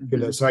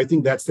particular. So I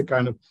think that's the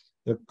kind of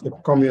the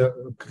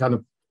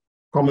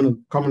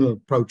common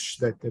approach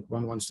that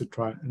one wants to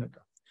try and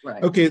adopt.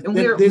 Right. Okay. And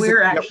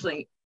we're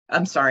actually,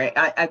 I'm sorry,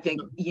 I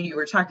think you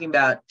were talking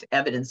about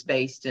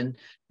evidence-based, and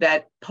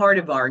that part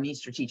of our new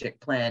strategic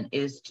plan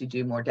is to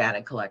do more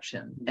data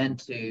collection and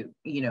to,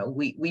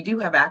 we do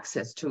have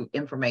access to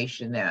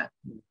information that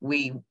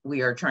we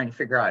are trying to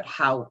figure out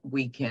how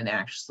we can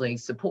actually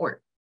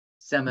support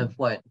some of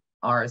what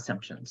our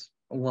assumptions,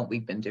 what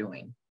we've been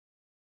doing.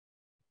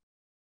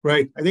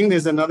 Right. I think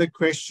there's another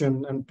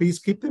question, and please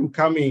keep them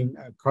coming,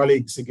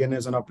 colleagues, again,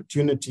 as an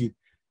opportunity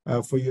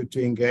for you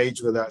to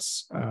engage with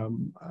us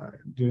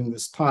during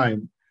this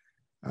time.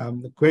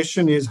 The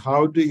question is,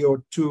 how do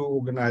your two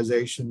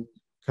organizations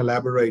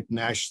collaborate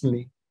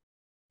nationally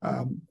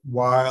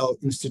while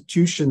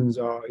institutions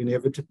are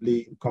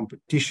inevitably in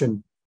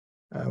competition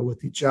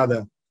with each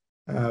other?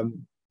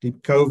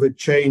 Did COVID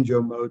change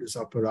your modus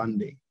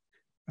operandi?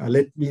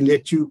 Let me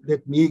let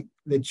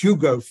you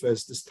go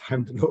first this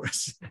time,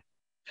 Dolores.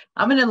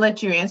 I'm going to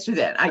let you answer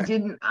that.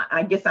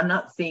 I guess I'm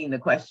not seeing the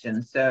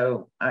question.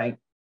 So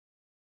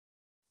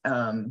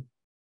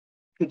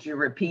could you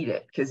repeat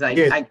it? Because let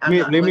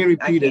me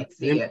repeat it.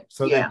 Let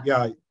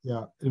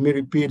me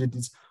repeat it.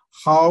 It's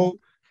how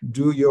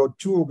do your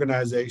two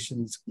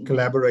organizations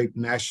collaborate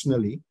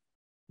nationally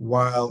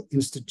while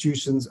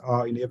institutions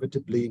are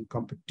inevitably in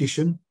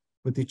competition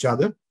with each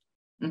other?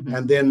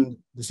 And then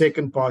the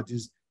second part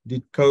is,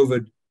 did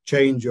COVID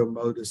change your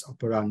modus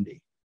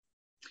operandi?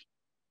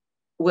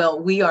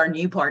 Well, we are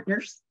new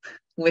partners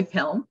with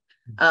HELM.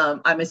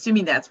 I'm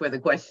assuming that's where the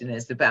question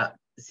is about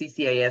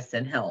CCAS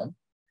and HELM.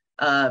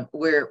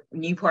 We're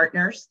new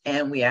partners,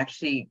 and we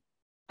actually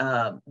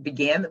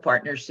began the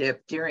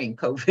partnership during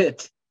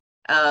COVID.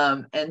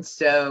 And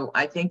so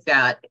I think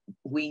that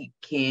we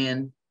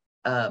can,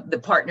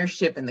 the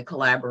partnership and the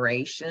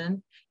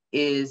collaboration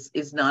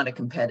is not a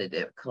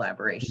competitive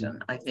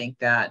collaboration. I think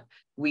that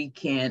we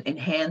can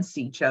enhance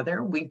each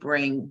other. We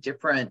bring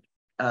different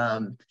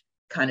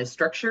kind of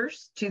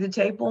structures to the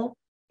table,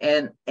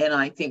 and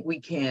I think we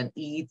can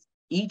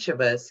each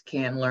of us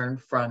can learn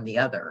from the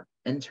other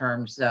in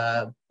terms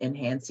of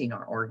enhancing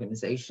our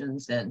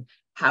organizations and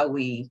how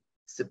we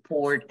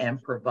support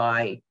and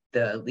provide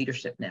the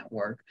leadership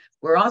network.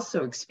 We're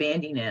also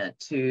expanding it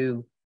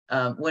to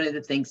one of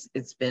the things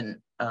it's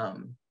been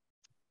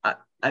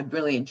I've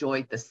really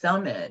enjoyed the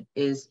summit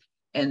is,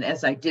 and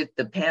as I did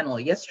the panel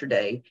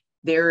yesterday,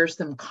 there are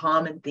some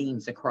common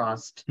themes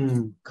across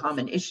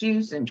common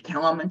issues and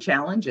common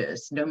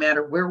challenges, no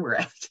matter where we're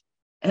at.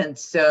 And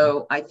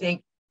so I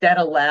think that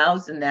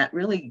allows, and that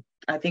really,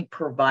 I think,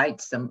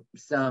 provides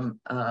some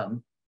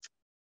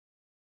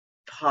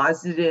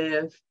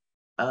positive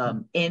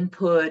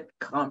input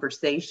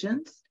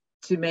conversations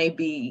to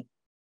maybe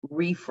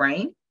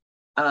reframe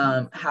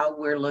how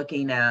we're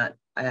looking at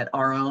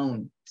our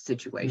own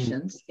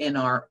situations in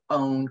our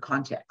own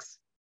context.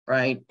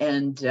 Right.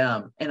 And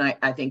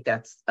I think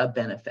that's a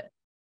benefit,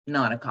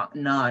 not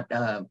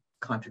a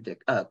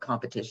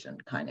competition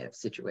kind of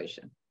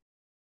situation.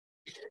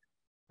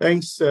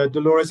 Thanks,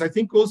 Dolores. I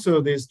think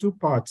also there's two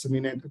parts. I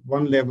mean, at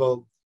one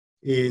level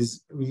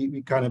is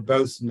we kind of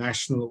both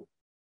national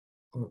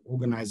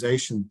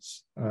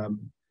organizations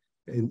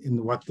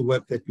in what the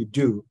work that we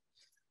do.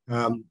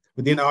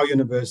 Within our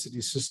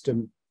university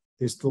system,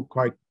 there's still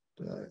quite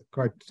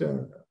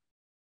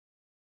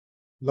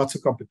lots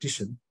of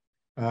competition.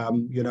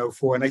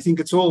 And I think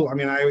it's all, I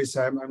mean, I always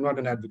say I'm not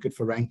an advocate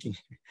for ranking.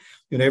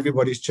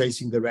 Everybody's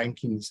chasing the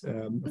rankings,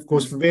 of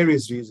course, for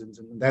various reasons.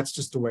 And that's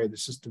just the way the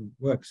system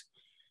works.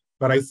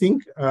 But I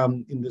think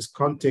in this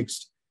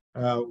context,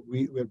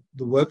 the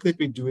work that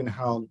we do in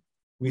HELM,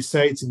 we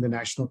say it's in the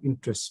national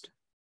interest.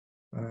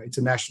 It's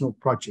a national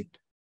project,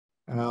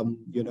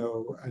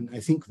 and I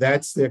think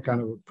that's the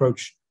kind of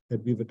approach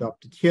that we've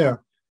adopted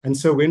here. And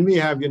so when we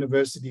have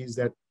universities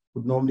that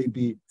would normally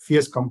be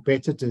fierce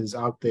competitors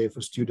out there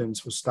for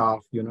students, for staff,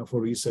 for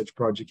research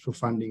projects, for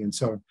funding, and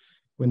so on,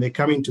 when they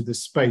come into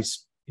this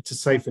space, it's a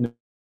safe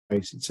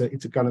space.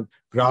 It's a kind of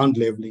ground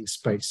leveling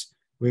space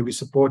where we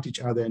support each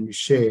other and we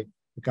share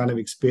the kind of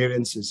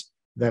experiences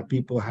that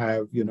people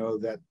have,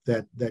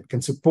 that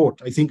can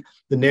support. I think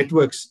the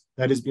networks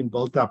that has been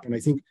built up, and I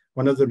think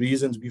one of the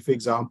reasons we, for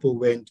example,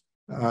 went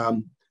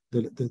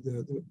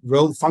the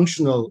role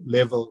functional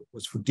level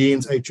was for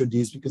deans,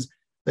 HODs, because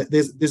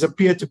there's a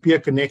peer-to-peer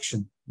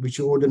connection which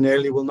you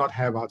ordinarily will not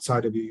have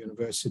outside of your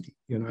university,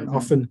 and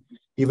often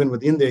even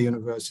within their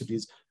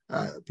universities,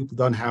 people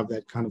don't have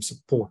that kind of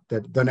support,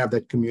 that don't have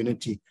that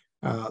community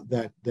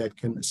that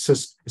can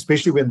assist,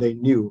 especially when they're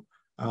new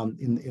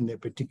in their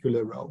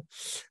particular role.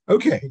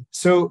 Okay,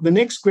 so the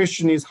next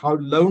question is, how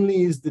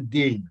lonely is the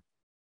dean?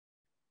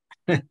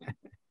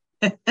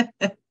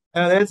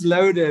 That's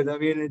loaded. I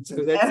mean, that's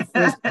the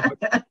first part.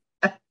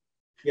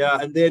 Yeah,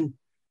 and then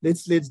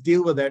let's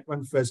deal with that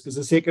one first, because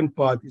the second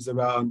part is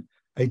around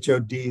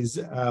HODs.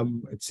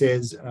 It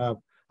says,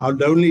 how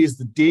lonely is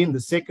the dean? The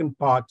second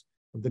part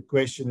of the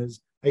question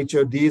is,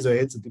 HODs or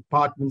heads of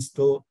department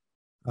still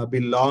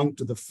belong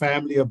to the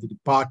family of the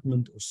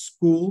department or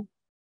school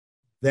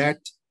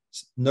that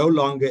no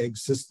longer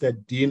exists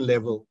at dean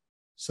level.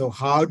 So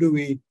how do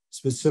we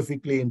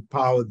specifically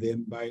empower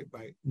them by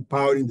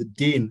empowering the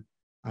dean?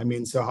 I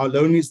mean, so how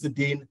lonely is the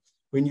dean?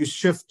 When you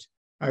shift,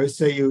 I would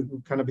say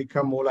you kind of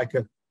become more like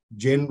a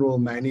general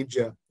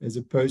manager as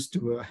opposed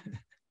to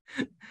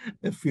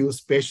a field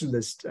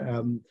specialist.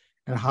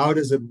 And how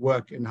does it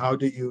work, and how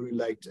do you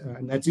relate?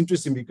 And that's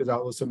interesting because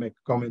I'll also make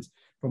comments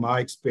from our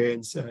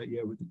experience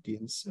here with the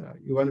deans.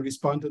 You want to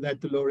respond to that,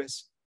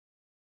 Dolores?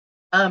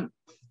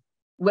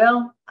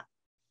 Well,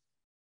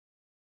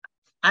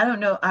 I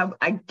don't know.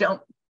 I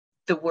don't,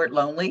 the word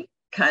lonely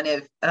kind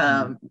of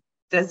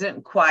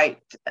doesn't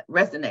quite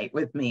resonate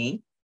with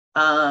me.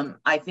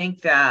 I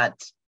think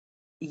that,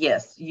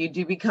 yes, you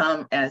do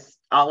become, as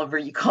Oliver,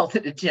 you called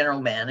it, a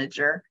general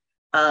manager,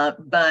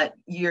 but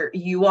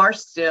you are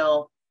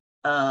still,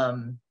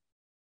 I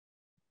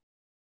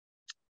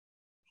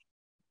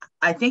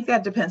think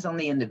that depends on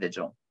the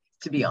individual,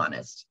 to be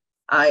honest.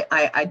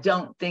 I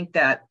don't think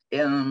that,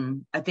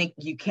 I think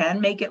you can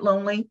make it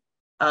lonely.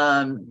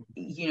 I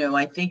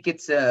think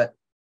it's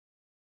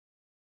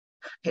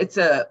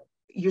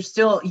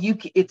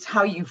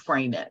how you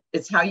frame it.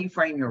 It's how you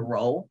frame your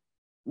role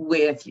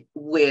with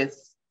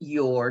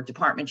your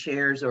department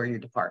chairs or your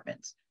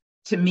departments.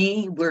 To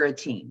me, we're a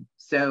team.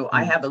 So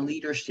I have a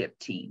leadership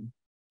team.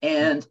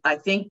 And I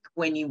think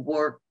when you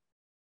work,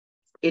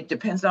 it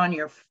depends on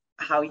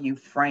how you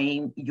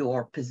frame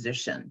your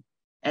position.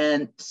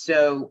 And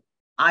so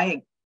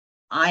I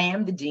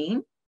am the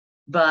dean,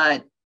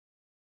 but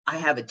I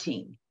have a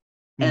team.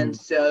 And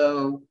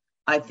so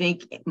I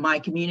think my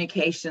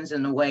communications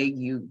and the way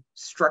you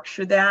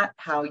structure that,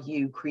 how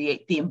you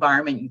create the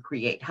environment you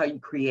create, how you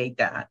create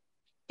that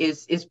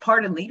is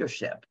part of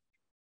leadership.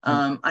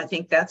 I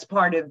think that's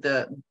part of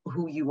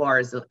who you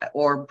are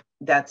or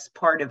that's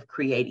part of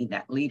creating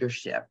that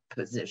leadership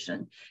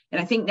position.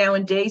 And I think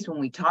nowadays when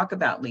we talk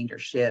about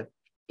leadership,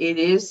 it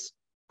is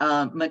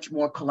much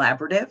more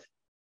collaborative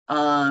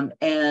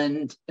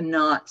and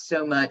not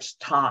so much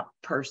top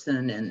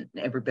person and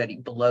everybody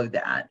below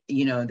that,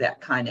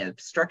 that kind of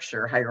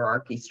structure,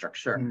 hierarchy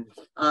structure.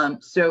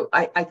 So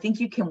I think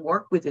you can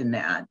work within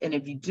that. And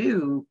if you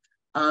do,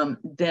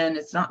 then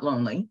it's not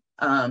lonely.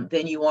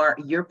 Then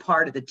you're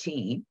part of the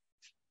team.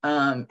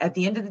 At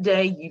the end of the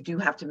day, you do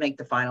have to make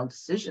the final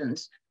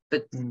decisions,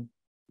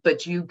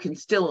 but you can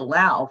still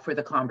allow for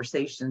the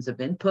conversations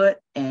of input.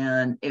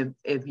 And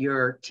if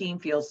your team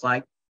feels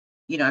like,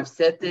 I've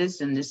said this,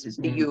 and this is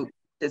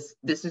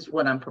this is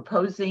what I'm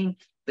proposing,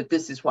 but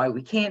this is why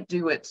we can't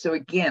do it. So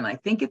again, I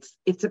think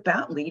it's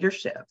about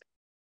leadership,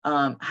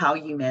 how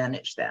you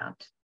manage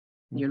that,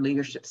 your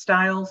leadership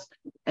styles,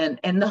 and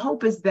the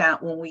hope is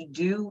that when we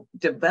do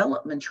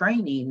development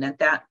training,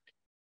 that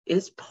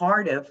is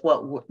part of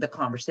what the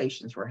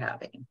conversations we're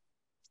having.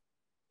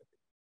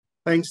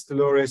 Thanks,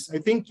 Dolores. I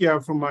think,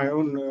 from my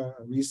own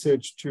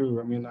research too,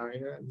 I mean,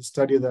 the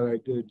study that I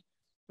did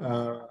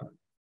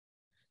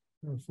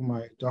for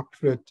my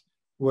doctorate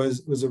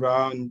was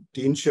around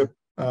deanship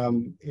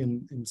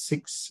in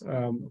 6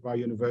 of our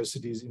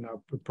universities in our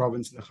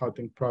province, in the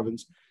Gauteng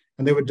province.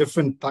 And there were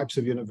different types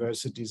of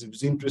universities. It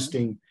was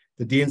interesting,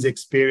 the dean's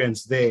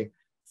experience there,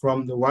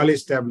 from the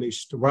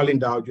well-established,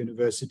 well-endowed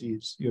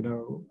universities,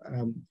 to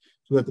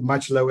at the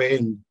much lower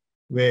end,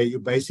 where you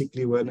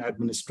basically were an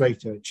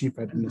administrator, chief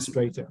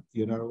administrator,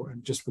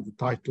 and just with the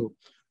title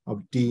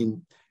of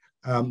dean.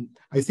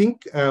 I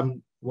think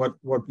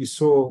what we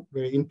saw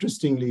very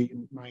interestingly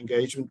in my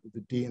engagement with the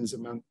deans,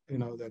 among,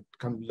 that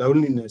kind of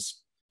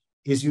loneliness,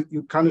 is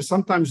you kind of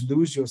sometimes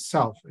lose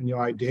yourself and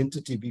your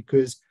identity,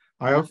 because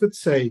I often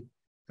say,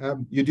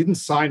 you didn't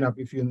sign up,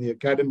 if you're in the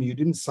academy, you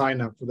didn't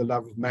sign up for the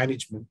love of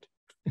management.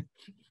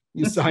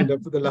 You signed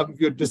up for the love of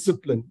your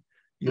discipline,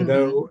 you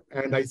know.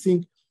 And I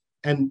think,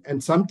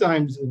 and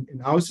sometimes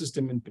in our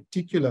system in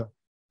particular,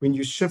 when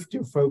you shift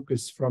your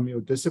focus from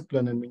your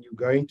discipline and when you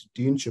go into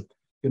deanship,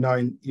 you're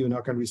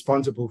now kind of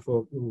responsible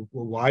for a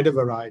wider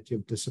variety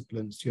of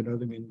disciplines, you know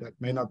what I mean? That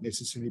may not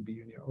necessarily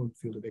be in your own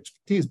field of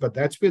expertise, but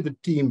that's where the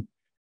team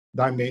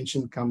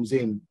dimension comes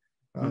in.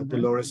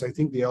 Dolores, I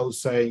think the old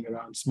saying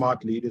around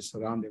smart leaders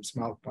surround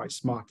themselves by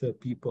smarter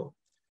people,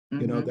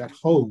 you know, that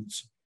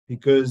holds,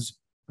 because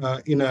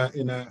in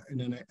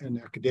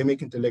an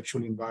academic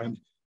intellectual environment,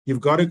 you've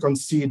got to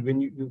concede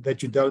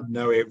that you don't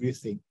know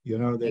everything, you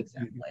know, that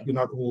you're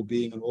not all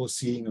being and all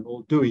seeing and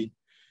all doing,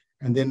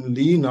 and then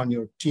lean on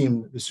your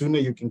team. The sooner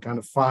you can kind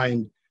of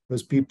find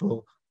those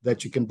people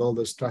that you can build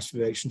those trust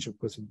relationship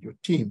with in your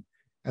team,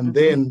 and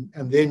then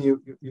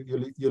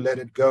you let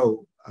it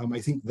go. I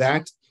think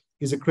that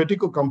is a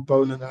critical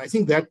component, and I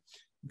think that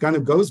kind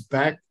of goes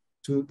back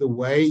to the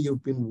way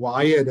you've been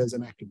wired as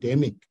an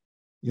academic.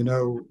 You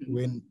know,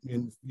 when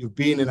you've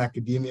been in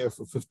academia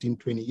for 15,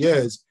 20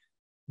 years,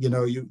 you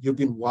know, you've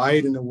been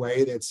wired in a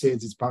way that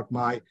says it's about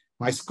my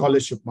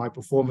scholarship, my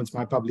performance,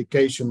 my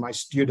publication, my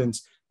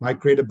students, my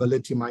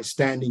credibility, my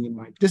standing in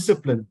my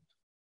discipline.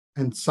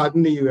 And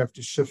suddenly you have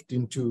to shift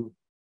into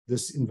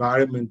this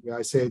environment where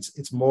I say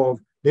it's more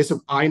of less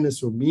of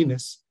I-ness or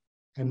me-ness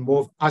and more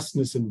of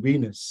us-ness and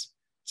we-ness.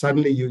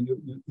 Suddenly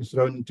you're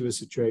thrown into a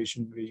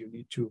situation where you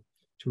need to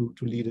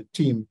lead a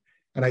team.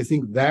 And I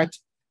think that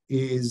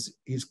is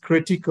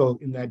critical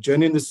in that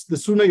journey. And the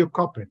sooner you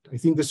cop it, I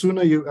think the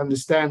sooner you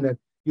understand that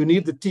you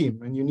need the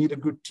team and you need a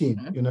good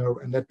team, you know,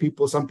 and that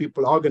some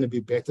people are going to be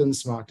better and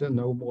smarter,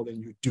 know more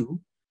than you do,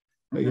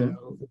 you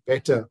know, the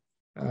better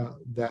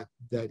that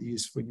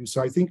is for you.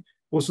 So I think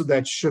also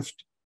that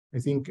shift, I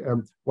think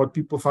what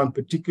people found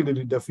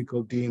particularly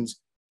difficult,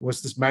 deans,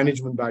 was this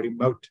management by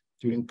remote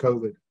during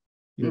COVID.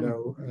 You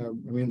know,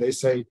 I mean, they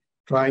say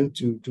trying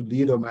to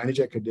lead or manage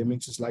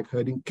academics is like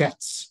herding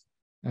cats.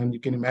 And you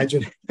can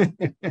imagine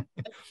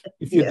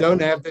if you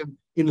don't have them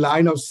in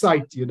line of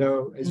sight, you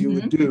know, as you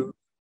would do,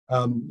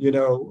 you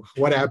know,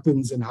 what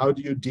happens and how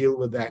do you deal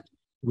with that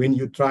when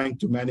you're trying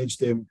to manage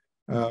them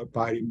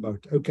by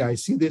remote? Okay, I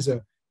see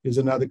there's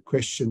another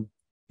question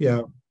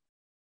here.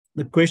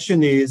 The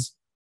question is,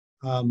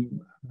 I'll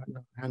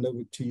hand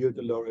over to you,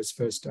 Dolores,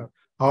 first up.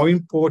 How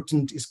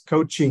important is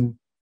coaching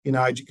in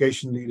our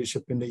education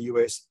leadership in the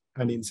US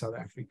and in South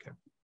Africa?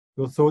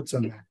 Your thoughts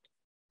on that?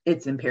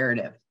 It's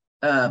imperative.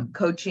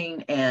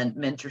 Coaching and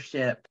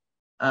mentorship.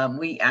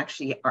 We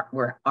actually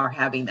are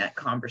having that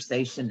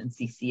conversation in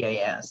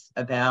CCAS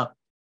about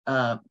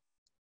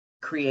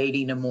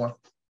creating a more,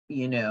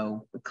 you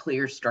know,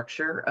 clear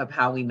structure of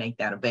how we make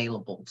that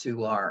available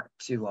to our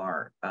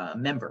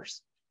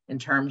members in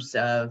terms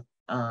of.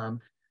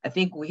 I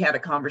think we had a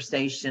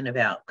conversation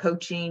about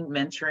coaching,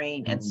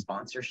 mentoring, and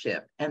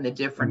sponsorship and the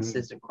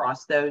differences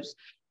across those,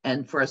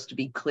 and for us to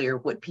be clear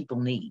what people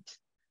need.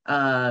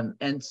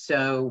 And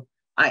so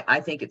I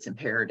think it's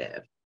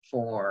imperative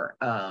for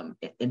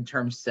in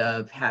terms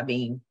of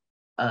having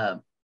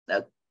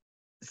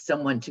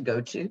someone to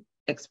go to,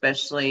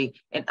 especially,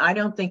 and I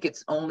don't think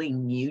it's only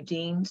new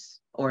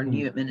deans or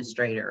new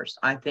administrators.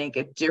 I think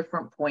at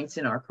different points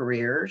in our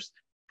careers,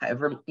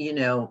 however, you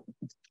know,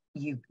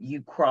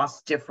 you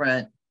cross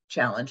different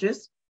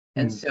challenges.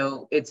 And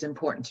so it's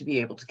important to be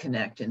able to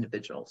connect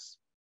individuals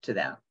to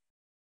that.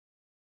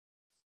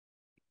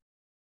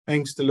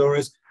 Thanks,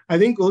 Dolores. I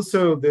think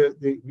also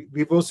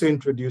we've also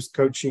introduced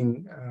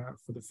coaching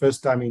for the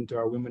first time into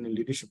our Women in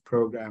Leadership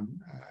program,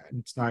 and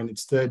it's now in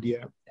its third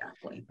year.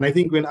 Exactly.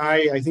 And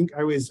I think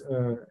I was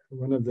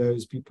one of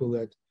those people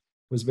that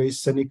was very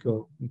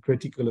cynical and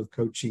critical of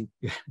coaching.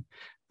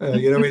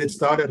 You know, when it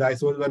started, I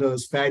thought one of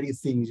those fatty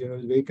things. You know, it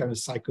was very kind of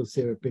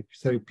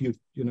psychotherapeutic,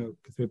 you know,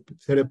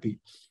 therapy.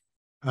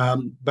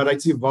 But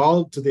it's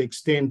evolved to the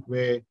extent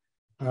where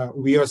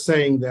we are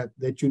saying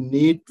that you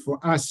need for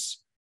us.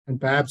 And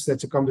perhaps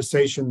that's a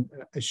conversation,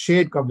 a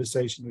shared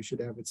conversation we should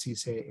have at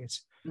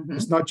CCAS.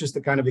 It's not just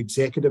the kind of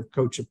executive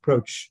coach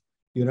approach,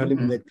 you know what I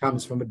mean, that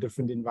comes from a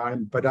different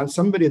environment, but I'm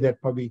somebody that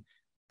probably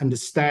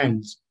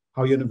understands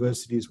how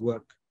universities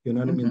work, you know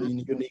what I mean, the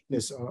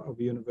uniqueness of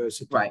a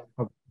university,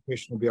 of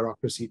professional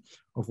bureaucracy,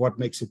 of what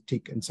makes it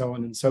tick, and so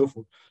on and so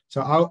forth.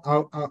 So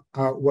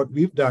what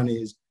we've done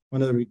is,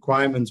 one of the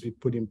requirements we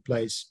put in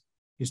place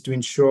is to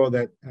ensure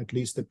that at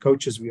least the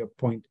coaches we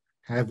appoint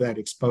have that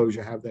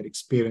exposure, have that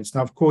experience.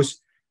 Now, of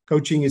course,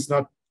 coaching is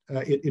not.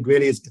 It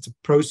really is. It's a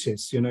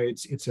process. You know,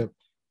 it's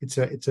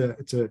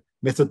a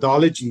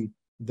methodology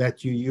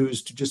that you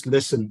use to just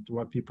listen to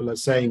what people are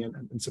saying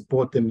and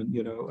support them, and,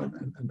 you know,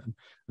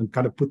 and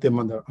kind of put them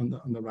on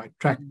the right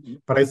track.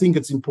 But I think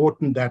it's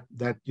important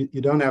that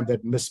you don't have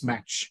that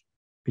mismatch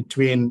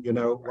between, you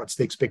know, what's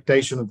the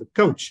expectation of the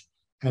coach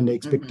and the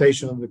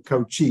expectation of the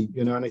coachee.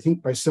 You know, and I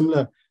think by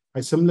similar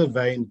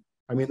vein,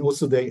 I mean,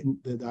 also the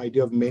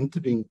idea of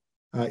mentoring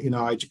in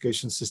our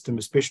education system,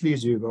 especially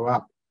as you go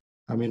up.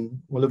 I mean,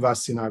 all of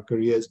us in our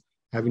careers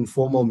have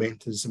informal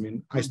mentors. I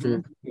mean, I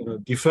still,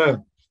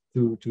 defer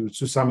to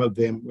some of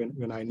them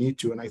when I need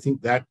to. And I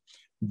think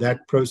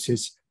that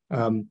process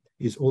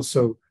is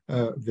also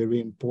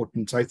very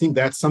important. So I think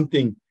that's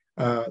something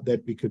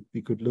that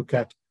we could look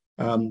at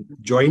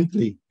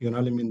jointly,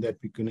 that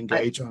we can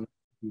engage on,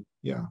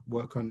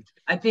 work on.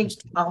 I think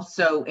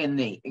also in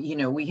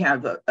we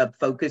have a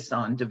focus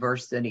on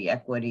diversity,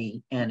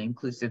 equity, and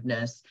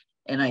inclusiveness.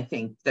 And I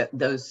think that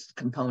those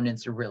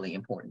components are really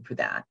important for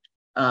that.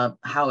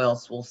 How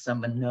else will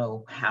someone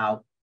know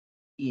how,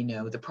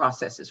 the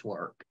processes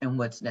work and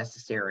what's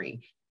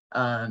necessary?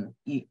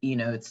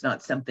 It's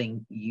not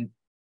something you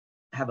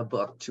have a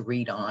book to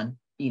read on,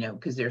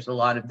 because there's a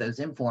lot of those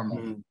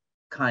informal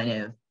kind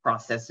of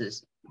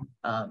processes,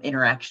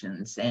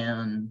 interactions,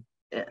 and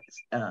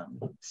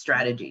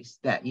strategies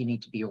that you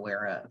need to be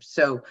aware of.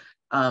 So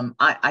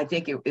I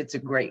think it's a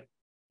great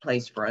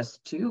place for us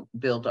to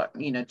build up,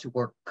 to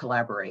work,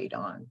 collaborate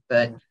on.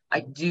 But I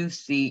do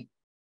see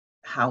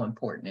how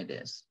important it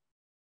is.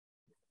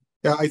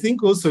 Yeah, I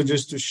think also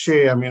just to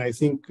share, I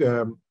think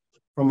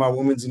from our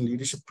Women's in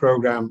Leadership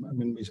program,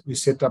 we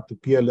set up the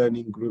peer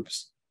learning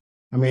groups.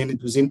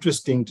 It was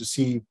interesting to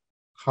see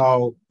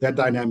how that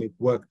dynamic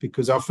worked,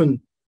 because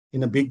often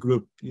in a big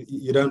group,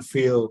 you don't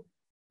feel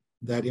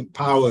that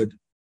empowered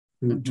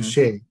to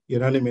share,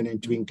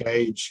 and to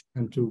engage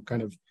and to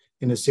kind of,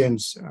 in a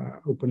sense,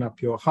 open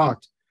up your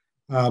heart.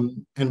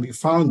 And we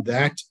found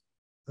that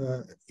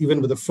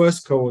even with the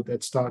first cohort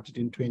that started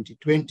in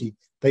 2020,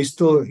 they're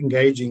still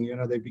engaging,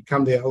 they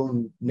become their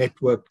own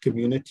network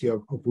community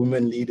of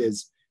women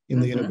leaders in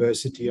the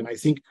university. And I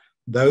think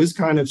those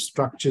kind of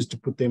structures, to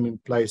put them in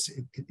place,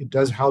 it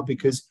does help,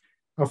 because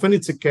often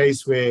it's a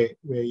case where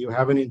you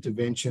have an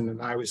intervention,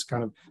 and I was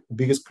kind of the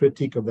biggest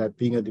critic of that,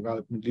 being a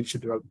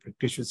leadership development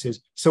practitioner, says,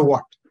 so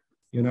what?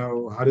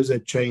 How does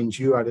that change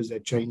you? How does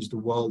that change the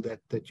world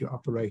that you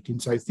operate in?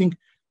 So I think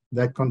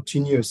that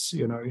continuous,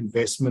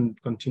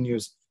 investment,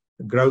 continuous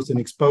growth and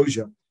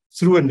exposure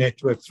through a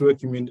network, through a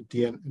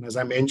community. And as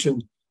I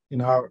mentioned,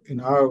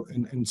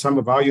 in some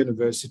of our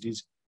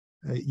universities,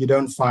 you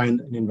don't find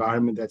an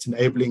environment that's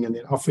enabling, and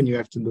then often you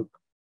have to look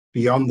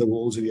beyond the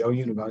walls of your own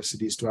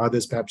universities to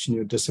others, perhaps in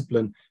your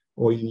discipline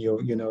or in your,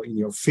 in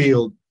your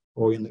field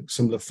or in a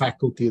similar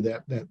faculty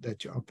that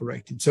you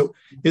operate in. So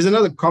here's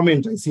another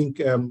comment, I think,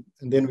 and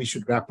then we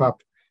should wrap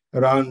up,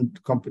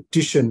 around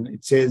competition.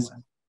 It says,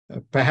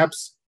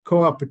 perhaps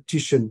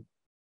co-opetition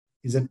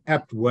is an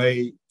apt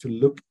way to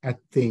look at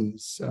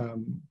things.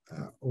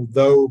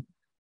 Although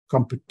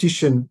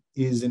competition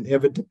is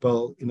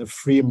inevitable in a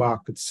free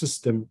market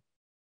system,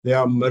 there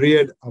are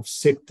myriad of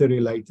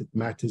sector-related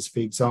matters, for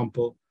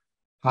example,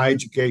 higher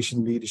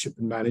education, leadership,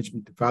 and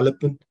management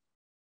development,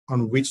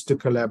 on which to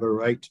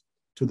collaborate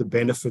to the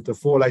benefit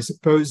of all. I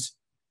suppose,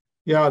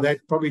 that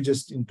probably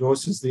just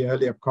endorses the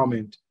earlier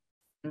comment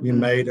we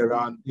made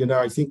around,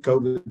 I think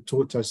COVID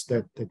taught us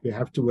that we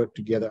have to work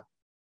together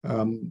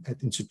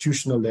at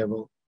institutional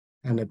level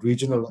and at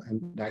regional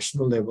and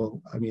national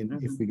level.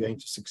 If we're going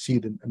to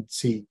succeed and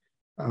see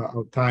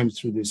our time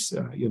through this,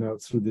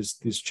 through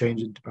this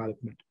change in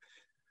development.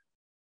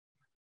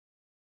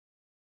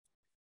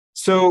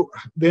 So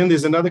then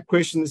there's another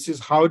question that says,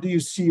 how do you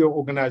see your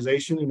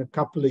organization in a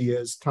couple of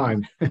years'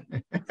 time? We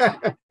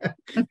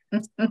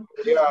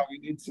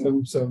need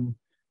some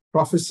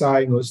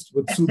prophesying, or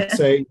what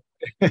soothsaying,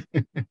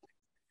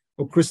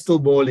 or crystal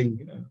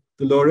balling.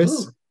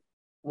 Dolores? Ooh.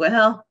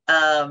 Well,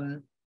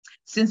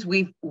 since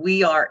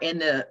we are in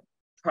the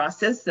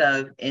process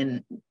of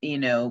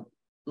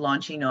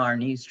launching our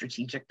new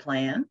strategic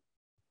plan,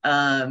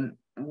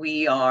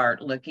 we are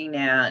looking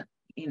at,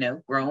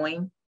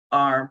 growing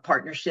our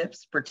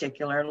partnerships,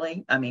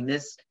 particularly.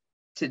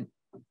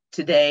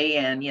 Today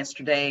and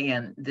yesterday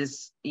and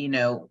this,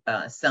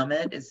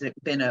 summit has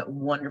been a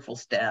wonderful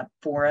step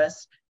for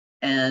us,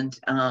 and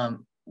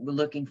we're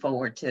looking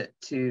forward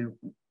to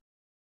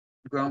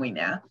growing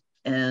that.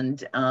 And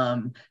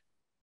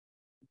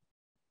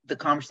the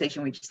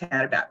conversation we just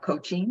had about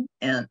coaching,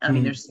 and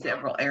there's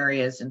several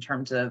areas in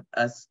terms of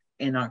us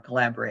in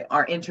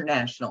our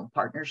international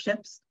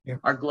partnerships,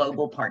 our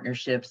global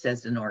partnerships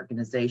as an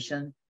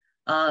organization.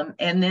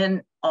 And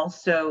then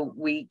also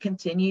we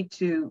continue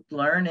to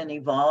learn and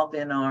evolve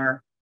in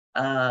our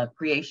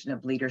creation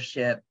of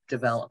leadership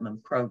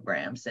development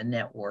programs and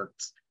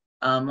networks.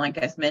 Like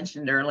I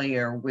mentioned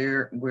earlier,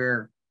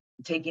 we're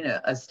taking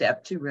a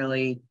step to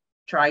really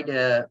try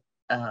to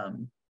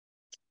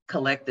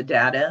collect the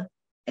data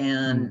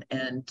and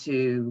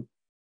to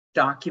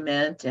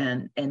document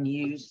and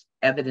use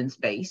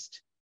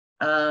evidence-based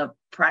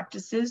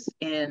practices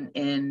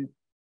in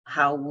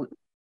how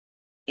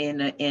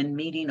in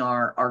meeting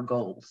our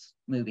goals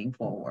moving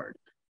forward.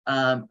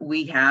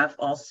 We have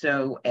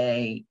also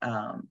a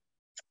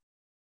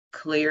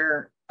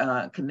clear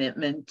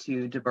commitment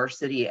to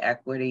diversity,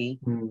 equity,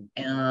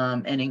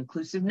 and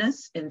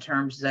inclusiveness in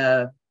terms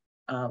of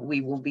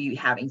we will be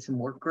having some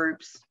work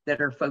groups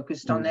that are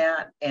focused on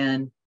that,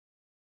 and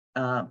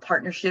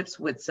partnerships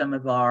with some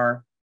of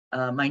our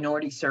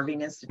minority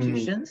serving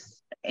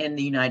institutions in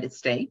the United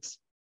States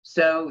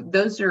So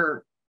those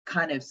are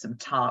kind of some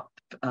top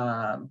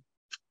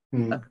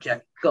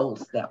object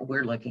goals that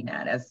we're looking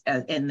at as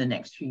in the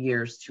next few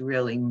years to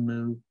really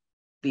move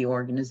the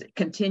organization,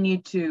 continue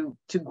to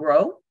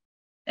grow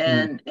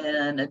and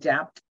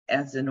adapt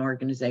as an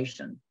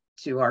organization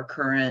to our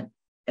current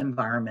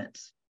environment.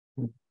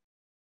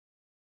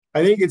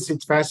 I think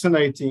it's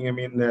fascinating. I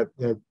mean,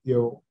 that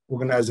your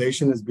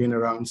organization has been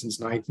around since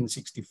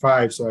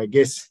 1965. So I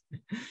guess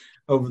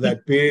over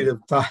that period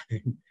of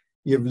time,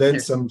 you've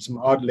learned some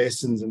hard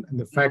lessons, and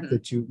the fact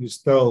that you're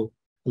still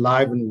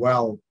alive and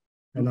well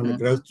and on a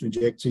growth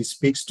trajectory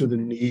speaks to the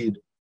need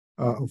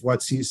of what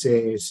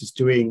CCAS is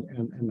doing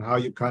and how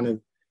you're kind of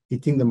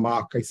hitting the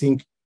mark. I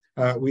think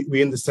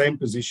we're in the same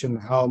position,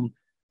 HELM,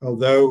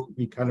 although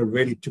we kind of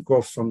really took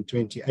off from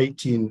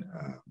 2018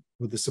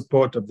 with the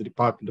support of the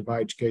Department of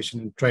Higher Education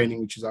and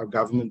Training, which is our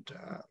government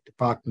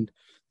department,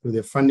 through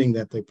their funding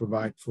that they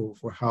provide for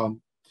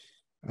HELM.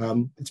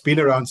 It's been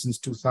around since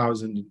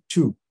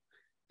 2002.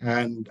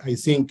 And I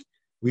think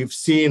we've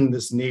seen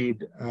this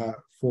need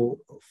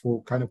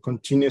for kind of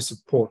continuous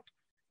support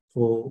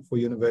for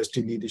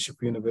university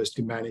leadership,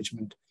 university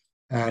management,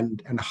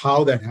 and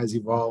how that has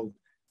evolved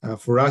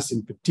for us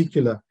in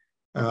particular,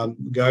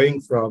 going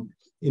from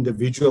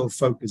individual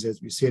focus,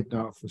 as we said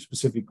now, for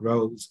specific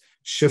roles,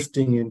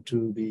 shifting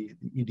into the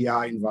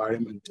EDI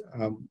environment.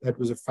 That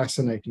was a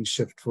fascinating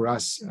shift for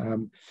us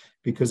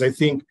because I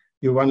think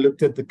one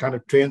looked at the kind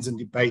of trends and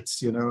debates,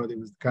 there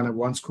was kind of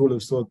one school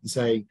of thought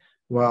saying,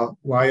 well,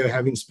 why are you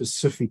having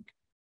specific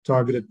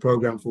targeted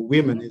program for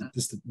women? Is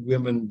this that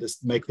women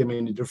just make them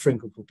any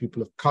different for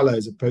people of color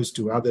as opposed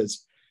to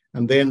others?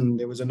 And then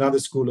there was another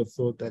school of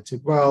thought that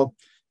said, well,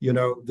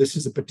 this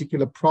is a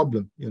particular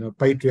problem,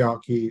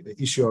 patriarchy, the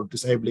issue of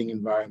disabling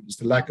environments,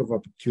 the lack of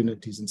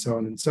opportunities, and so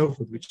on and so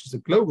forth, which is a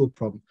global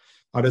problem.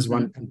 How does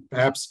one, and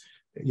perhaps,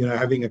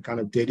 having a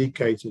kind of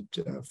dedicated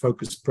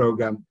focused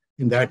program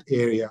in that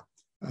area,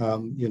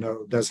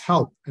 does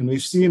help. And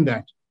we've seen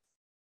that.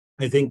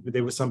 I think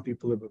there were some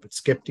people who were a bit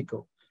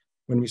skeptical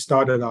when we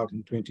started out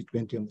in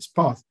 2020 on this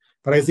path.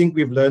 But I think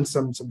we've learned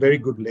some very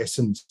good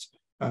lessons,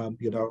 on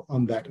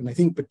that. And I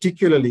think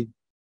particularly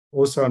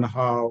also on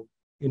how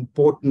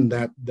important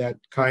that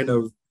kind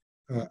of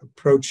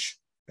approach,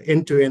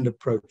 end-to-end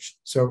approach.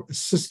 So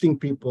assisting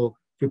people,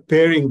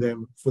 preparing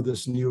them for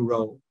this new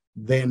role,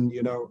 then,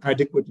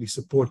 adequately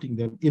supporting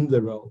them in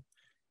the role,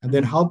 and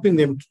then helping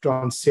them to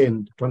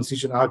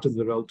transition out of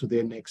the role to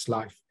their next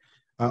life.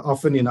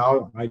 Often in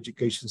our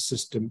education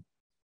system,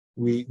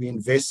 we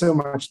invest so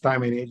much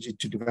time and energy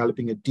to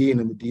developing a dean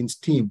and the dean's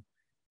team.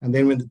 And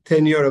then when the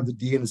tenure of the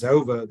dean is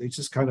over, they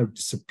just kind of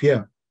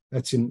disappear.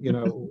 That's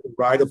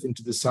ride off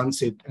into the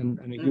sunset, and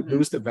you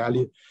lose the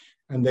value.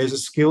 And there's a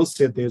skill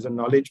set, there's a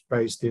knowledge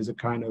base, there's a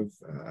kind of,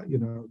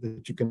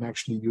 that you can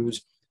actually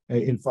use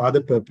for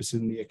other purposes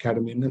in the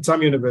academy. And then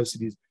some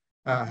universities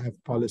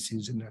have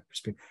policies in that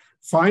respect.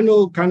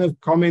 Final kind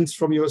of comments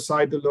from your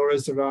side,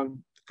 Dolores,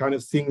 around kind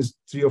of things,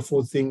 3 or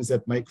 4 things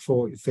that make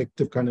for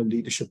effective kind of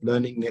leadership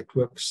learning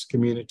networks,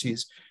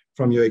 communities,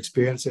 from your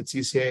experience at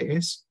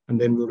CCAS, and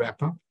then we'll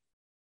wrap up.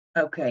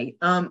 Okay.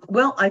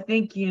 Well, I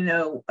think,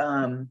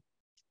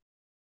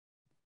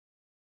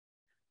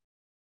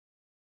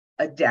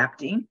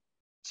 adapting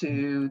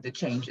to the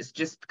changes,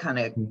 just kind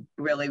of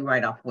really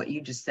right off what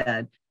you just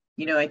said.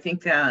 I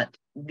think that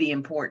the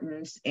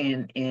importance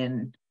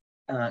in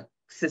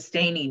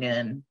sustaining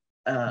and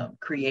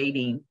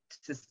creating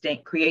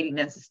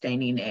and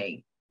sustaining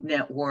a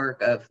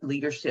network of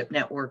leadership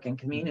network and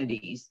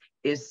communities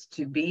is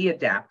to be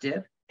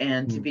adaptive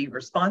and to be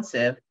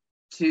responsive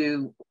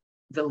to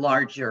the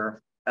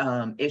larger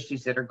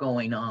issues that are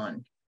going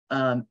on,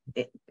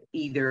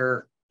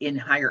 either in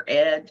higher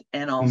ed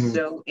and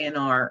also in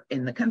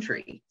the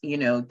country,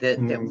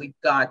 that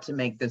we've got to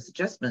make those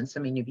adjustments.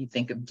 I mean, if you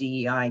think of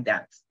DEI,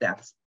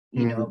 that's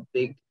a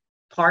big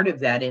part of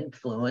that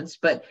influence,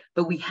 but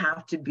we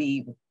have to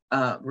be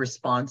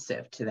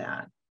responsive to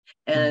that.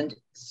 And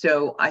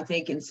so I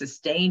think in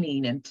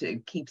sustaining and to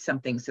keep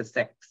something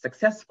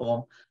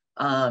successful,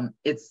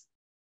 it's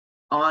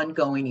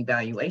ongoing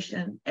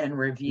evaluation and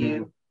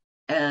review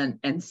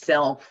and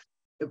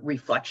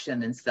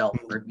self-reflection and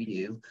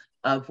self-review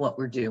of what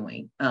we're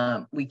doing.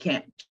 We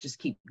can't just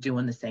keep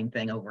doing the same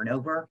thing over and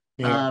over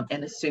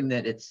and assume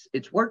that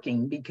it's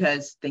working,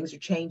 because things are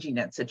changing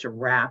at such a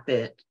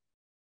rapid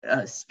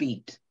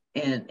speed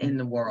in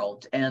the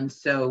world. And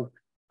so,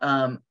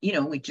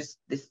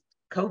 this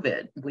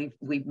COVID,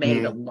 we've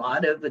made a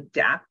lot of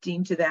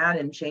adapting to that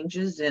and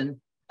changes and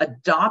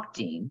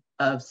adopting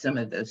of some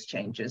of those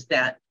changes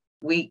that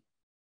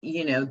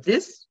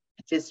this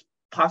is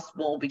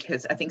possible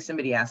because I think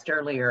somebody asked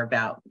earlier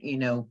about,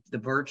 the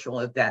virtual,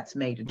 if that's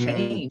made a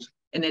change,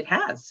 and it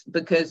has,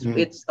 because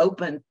it's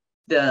opened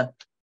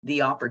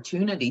the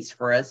opportunities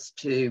for us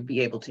to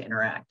be able to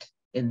interact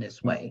in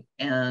this way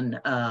and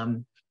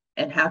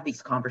have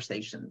these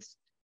conversations.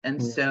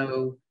 And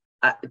so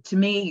to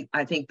me,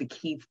 I think the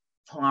key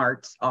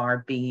parts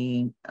are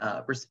being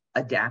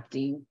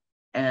adapting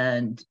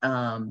and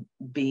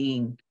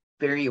being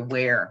very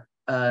aware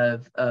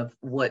of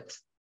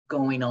what's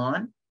going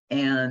on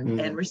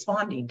and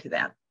responding to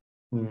that.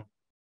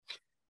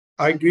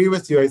 I agree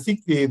with you. I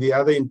think the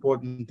other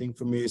important thing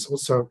for me is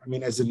also, I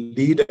mean, as a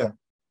leader,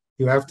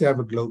 you have to have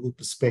a global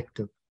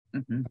perspective.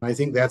 And I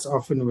think that's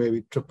often where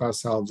we trip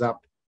ourselves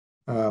up.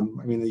 I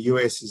mean, the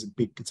US is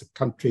it's a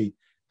country.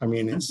 I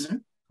mean, it's a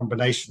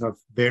combination of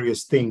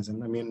various things.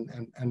 And I mean,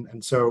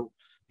 and so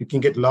you can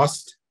get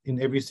lost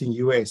in everything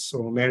US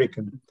or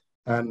American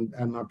and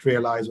not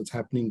realize what's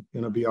happening,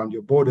 beyond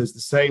your borders.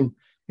 The same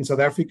in South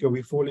Africa,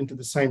 we fall into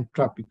the same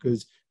trap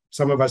because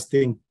some of us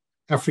think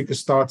Africa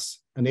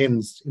starts and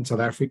ends in South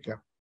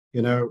Africa.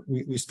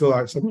 We still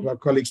are, some of our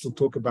colleagues still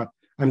talk about,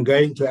 I'm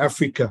going to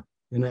Africa,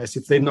 as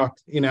if they're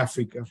not in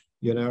Africa,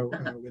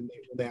 when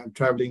they are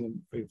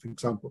traveling, for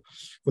example,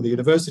 for the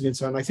university and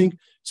so on. I think,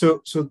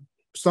 so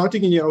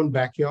starting in your own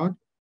backyard,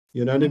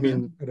 what I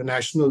mean, at a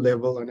national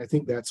level, and I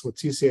think that's what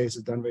CCAS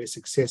has done very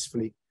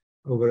successfully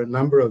over a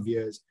number of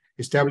years,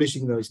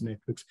 establishing those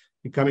networks,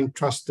 becoming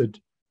trusted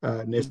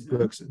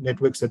networks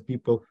that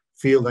people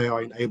feel they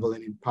are enabled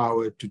and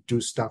empowered to do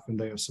stuff and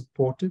they are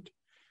supported.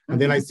 And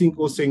then I think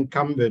also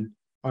incumbent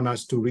on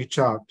us to reach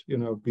out,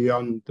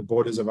 beyond the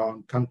borders of our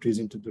own countries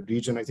into the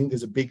region. I think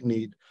there's a big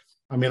need.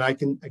 I mean, I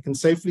can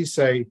safely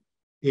say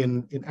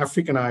in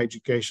African higher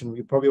education,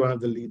 we're probably one of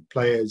the lead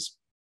players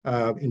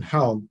in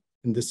HELM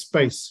in this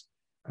space.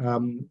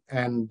 And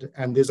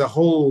there's a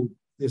whole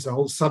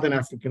Southern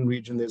African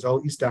region, there's a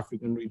whole East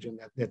African region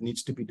that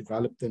needs to be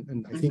developed.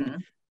 And I think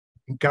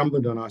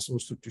incumbent on us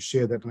also to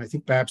share that. And I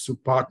think perhaps through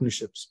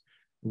partnerships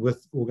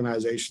with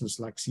organizations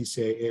like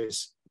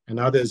CCAS and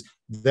others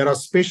that are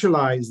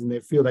specialized in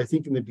their field. I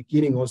think in the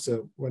beginning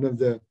also, one of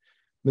the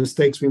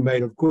mistakes we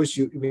made, of course,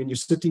 when you're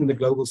sitting in the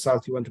global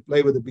south, you want to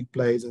play with the big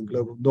players in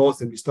global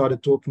north, and we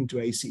started talking to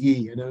ACE,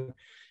 and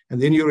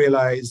then you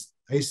realize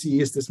ACE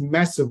is this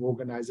massive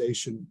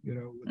organization,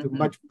 with a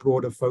much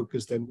broader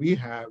focus than we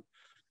have,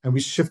 and we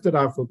shifted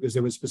our focus.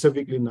 There was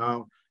specifically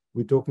now,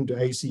 we're talking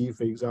to ACE,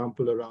 for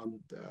example, around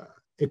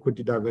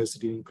equity,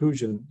 diversity, and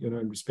inclusion,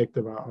 in respect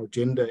of our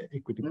gender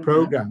equity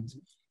programs.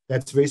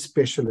 That's very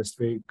specialist,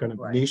 very kind of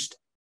niched.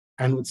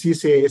 And with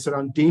CCAS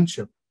around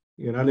deanship,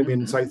 what I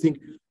mean? So I think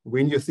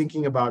when you're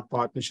thinking about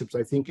partnerships,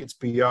 I think it's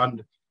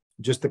beyond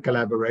just the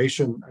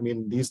collaboration. I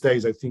mean, these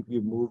days, I think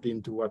we've moved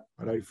into what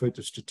I refer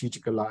to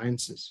strategic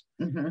alliances.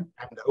 And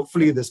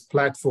hopefully this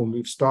platform,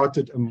 we've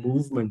started a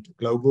movement, a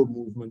global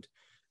movement,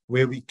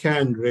 where we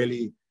can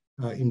really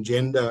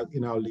engender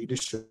in our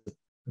leadership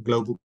a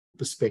global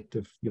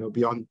perspective,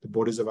 beyond the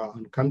borders of our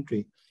own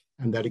country.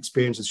 And that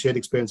experience is shared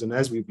experience. And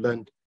as we've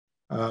learned,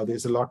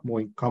 there's a lot more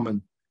in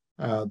common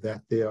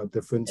that there are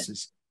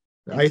differences.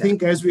 Exactly. I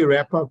think as we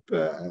wrap up,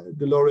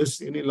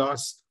 Dolores, any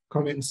last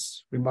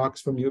comments,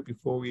 remarks from you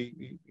before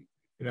we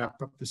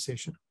wrap up the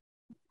session?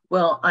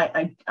 Well,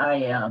 I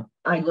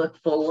look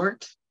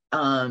forward.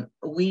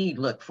 We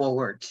look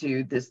forward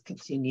to this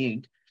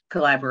continued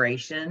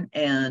collaboration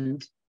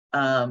and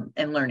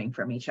learning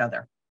from each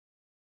other.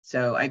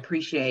 So I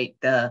appreciate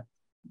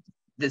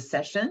this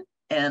session,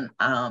 and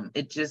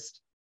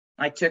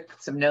I took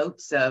some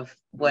notes of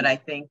what I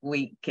think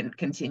we can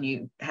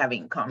continue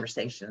having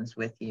conversations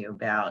with you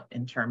about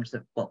in terms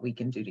of what we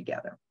can do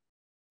together.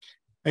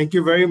 Thank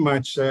you very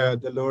much,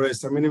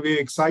 Dolores. I mean, we're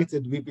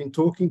excited. We've been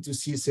talking to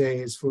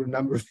CCAS for a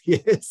number of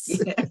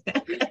years.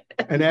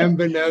 And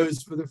Amber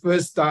knows for the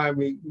first time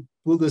we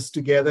pulled this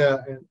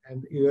together,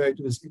 and it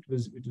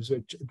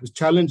was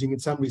challenging in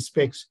some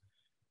respects.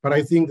 But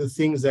I think the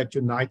things that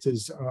unite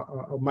us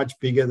are much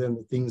bigger than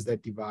the things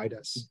that divide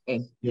us.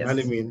 You know what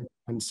I mean?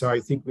 And so I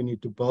think we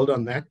need to build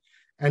on that.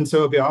 And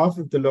so on behalf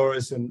of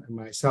Dolores and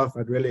myself,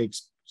 I'd really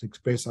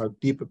express our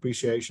deep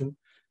appreciation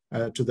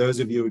to those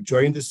of you who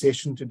joined the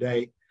session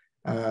today.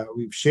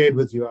 We've shared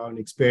with you our own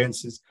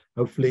experiences.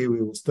 Hopefully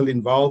we will still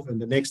involve,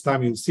 and the next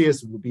time you'll see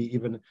us, it will be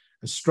even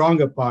a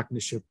stronger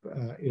partnership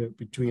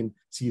between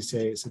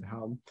CCAS and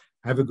HELM.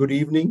 Have a good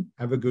evening,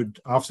 have a good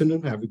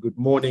afternoon, have a good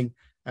morning,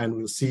 and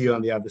we'll see you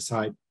on the other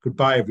side.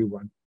 Goodbye,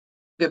 everyone.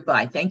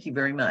 Goodbye. Thank you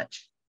very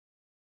much.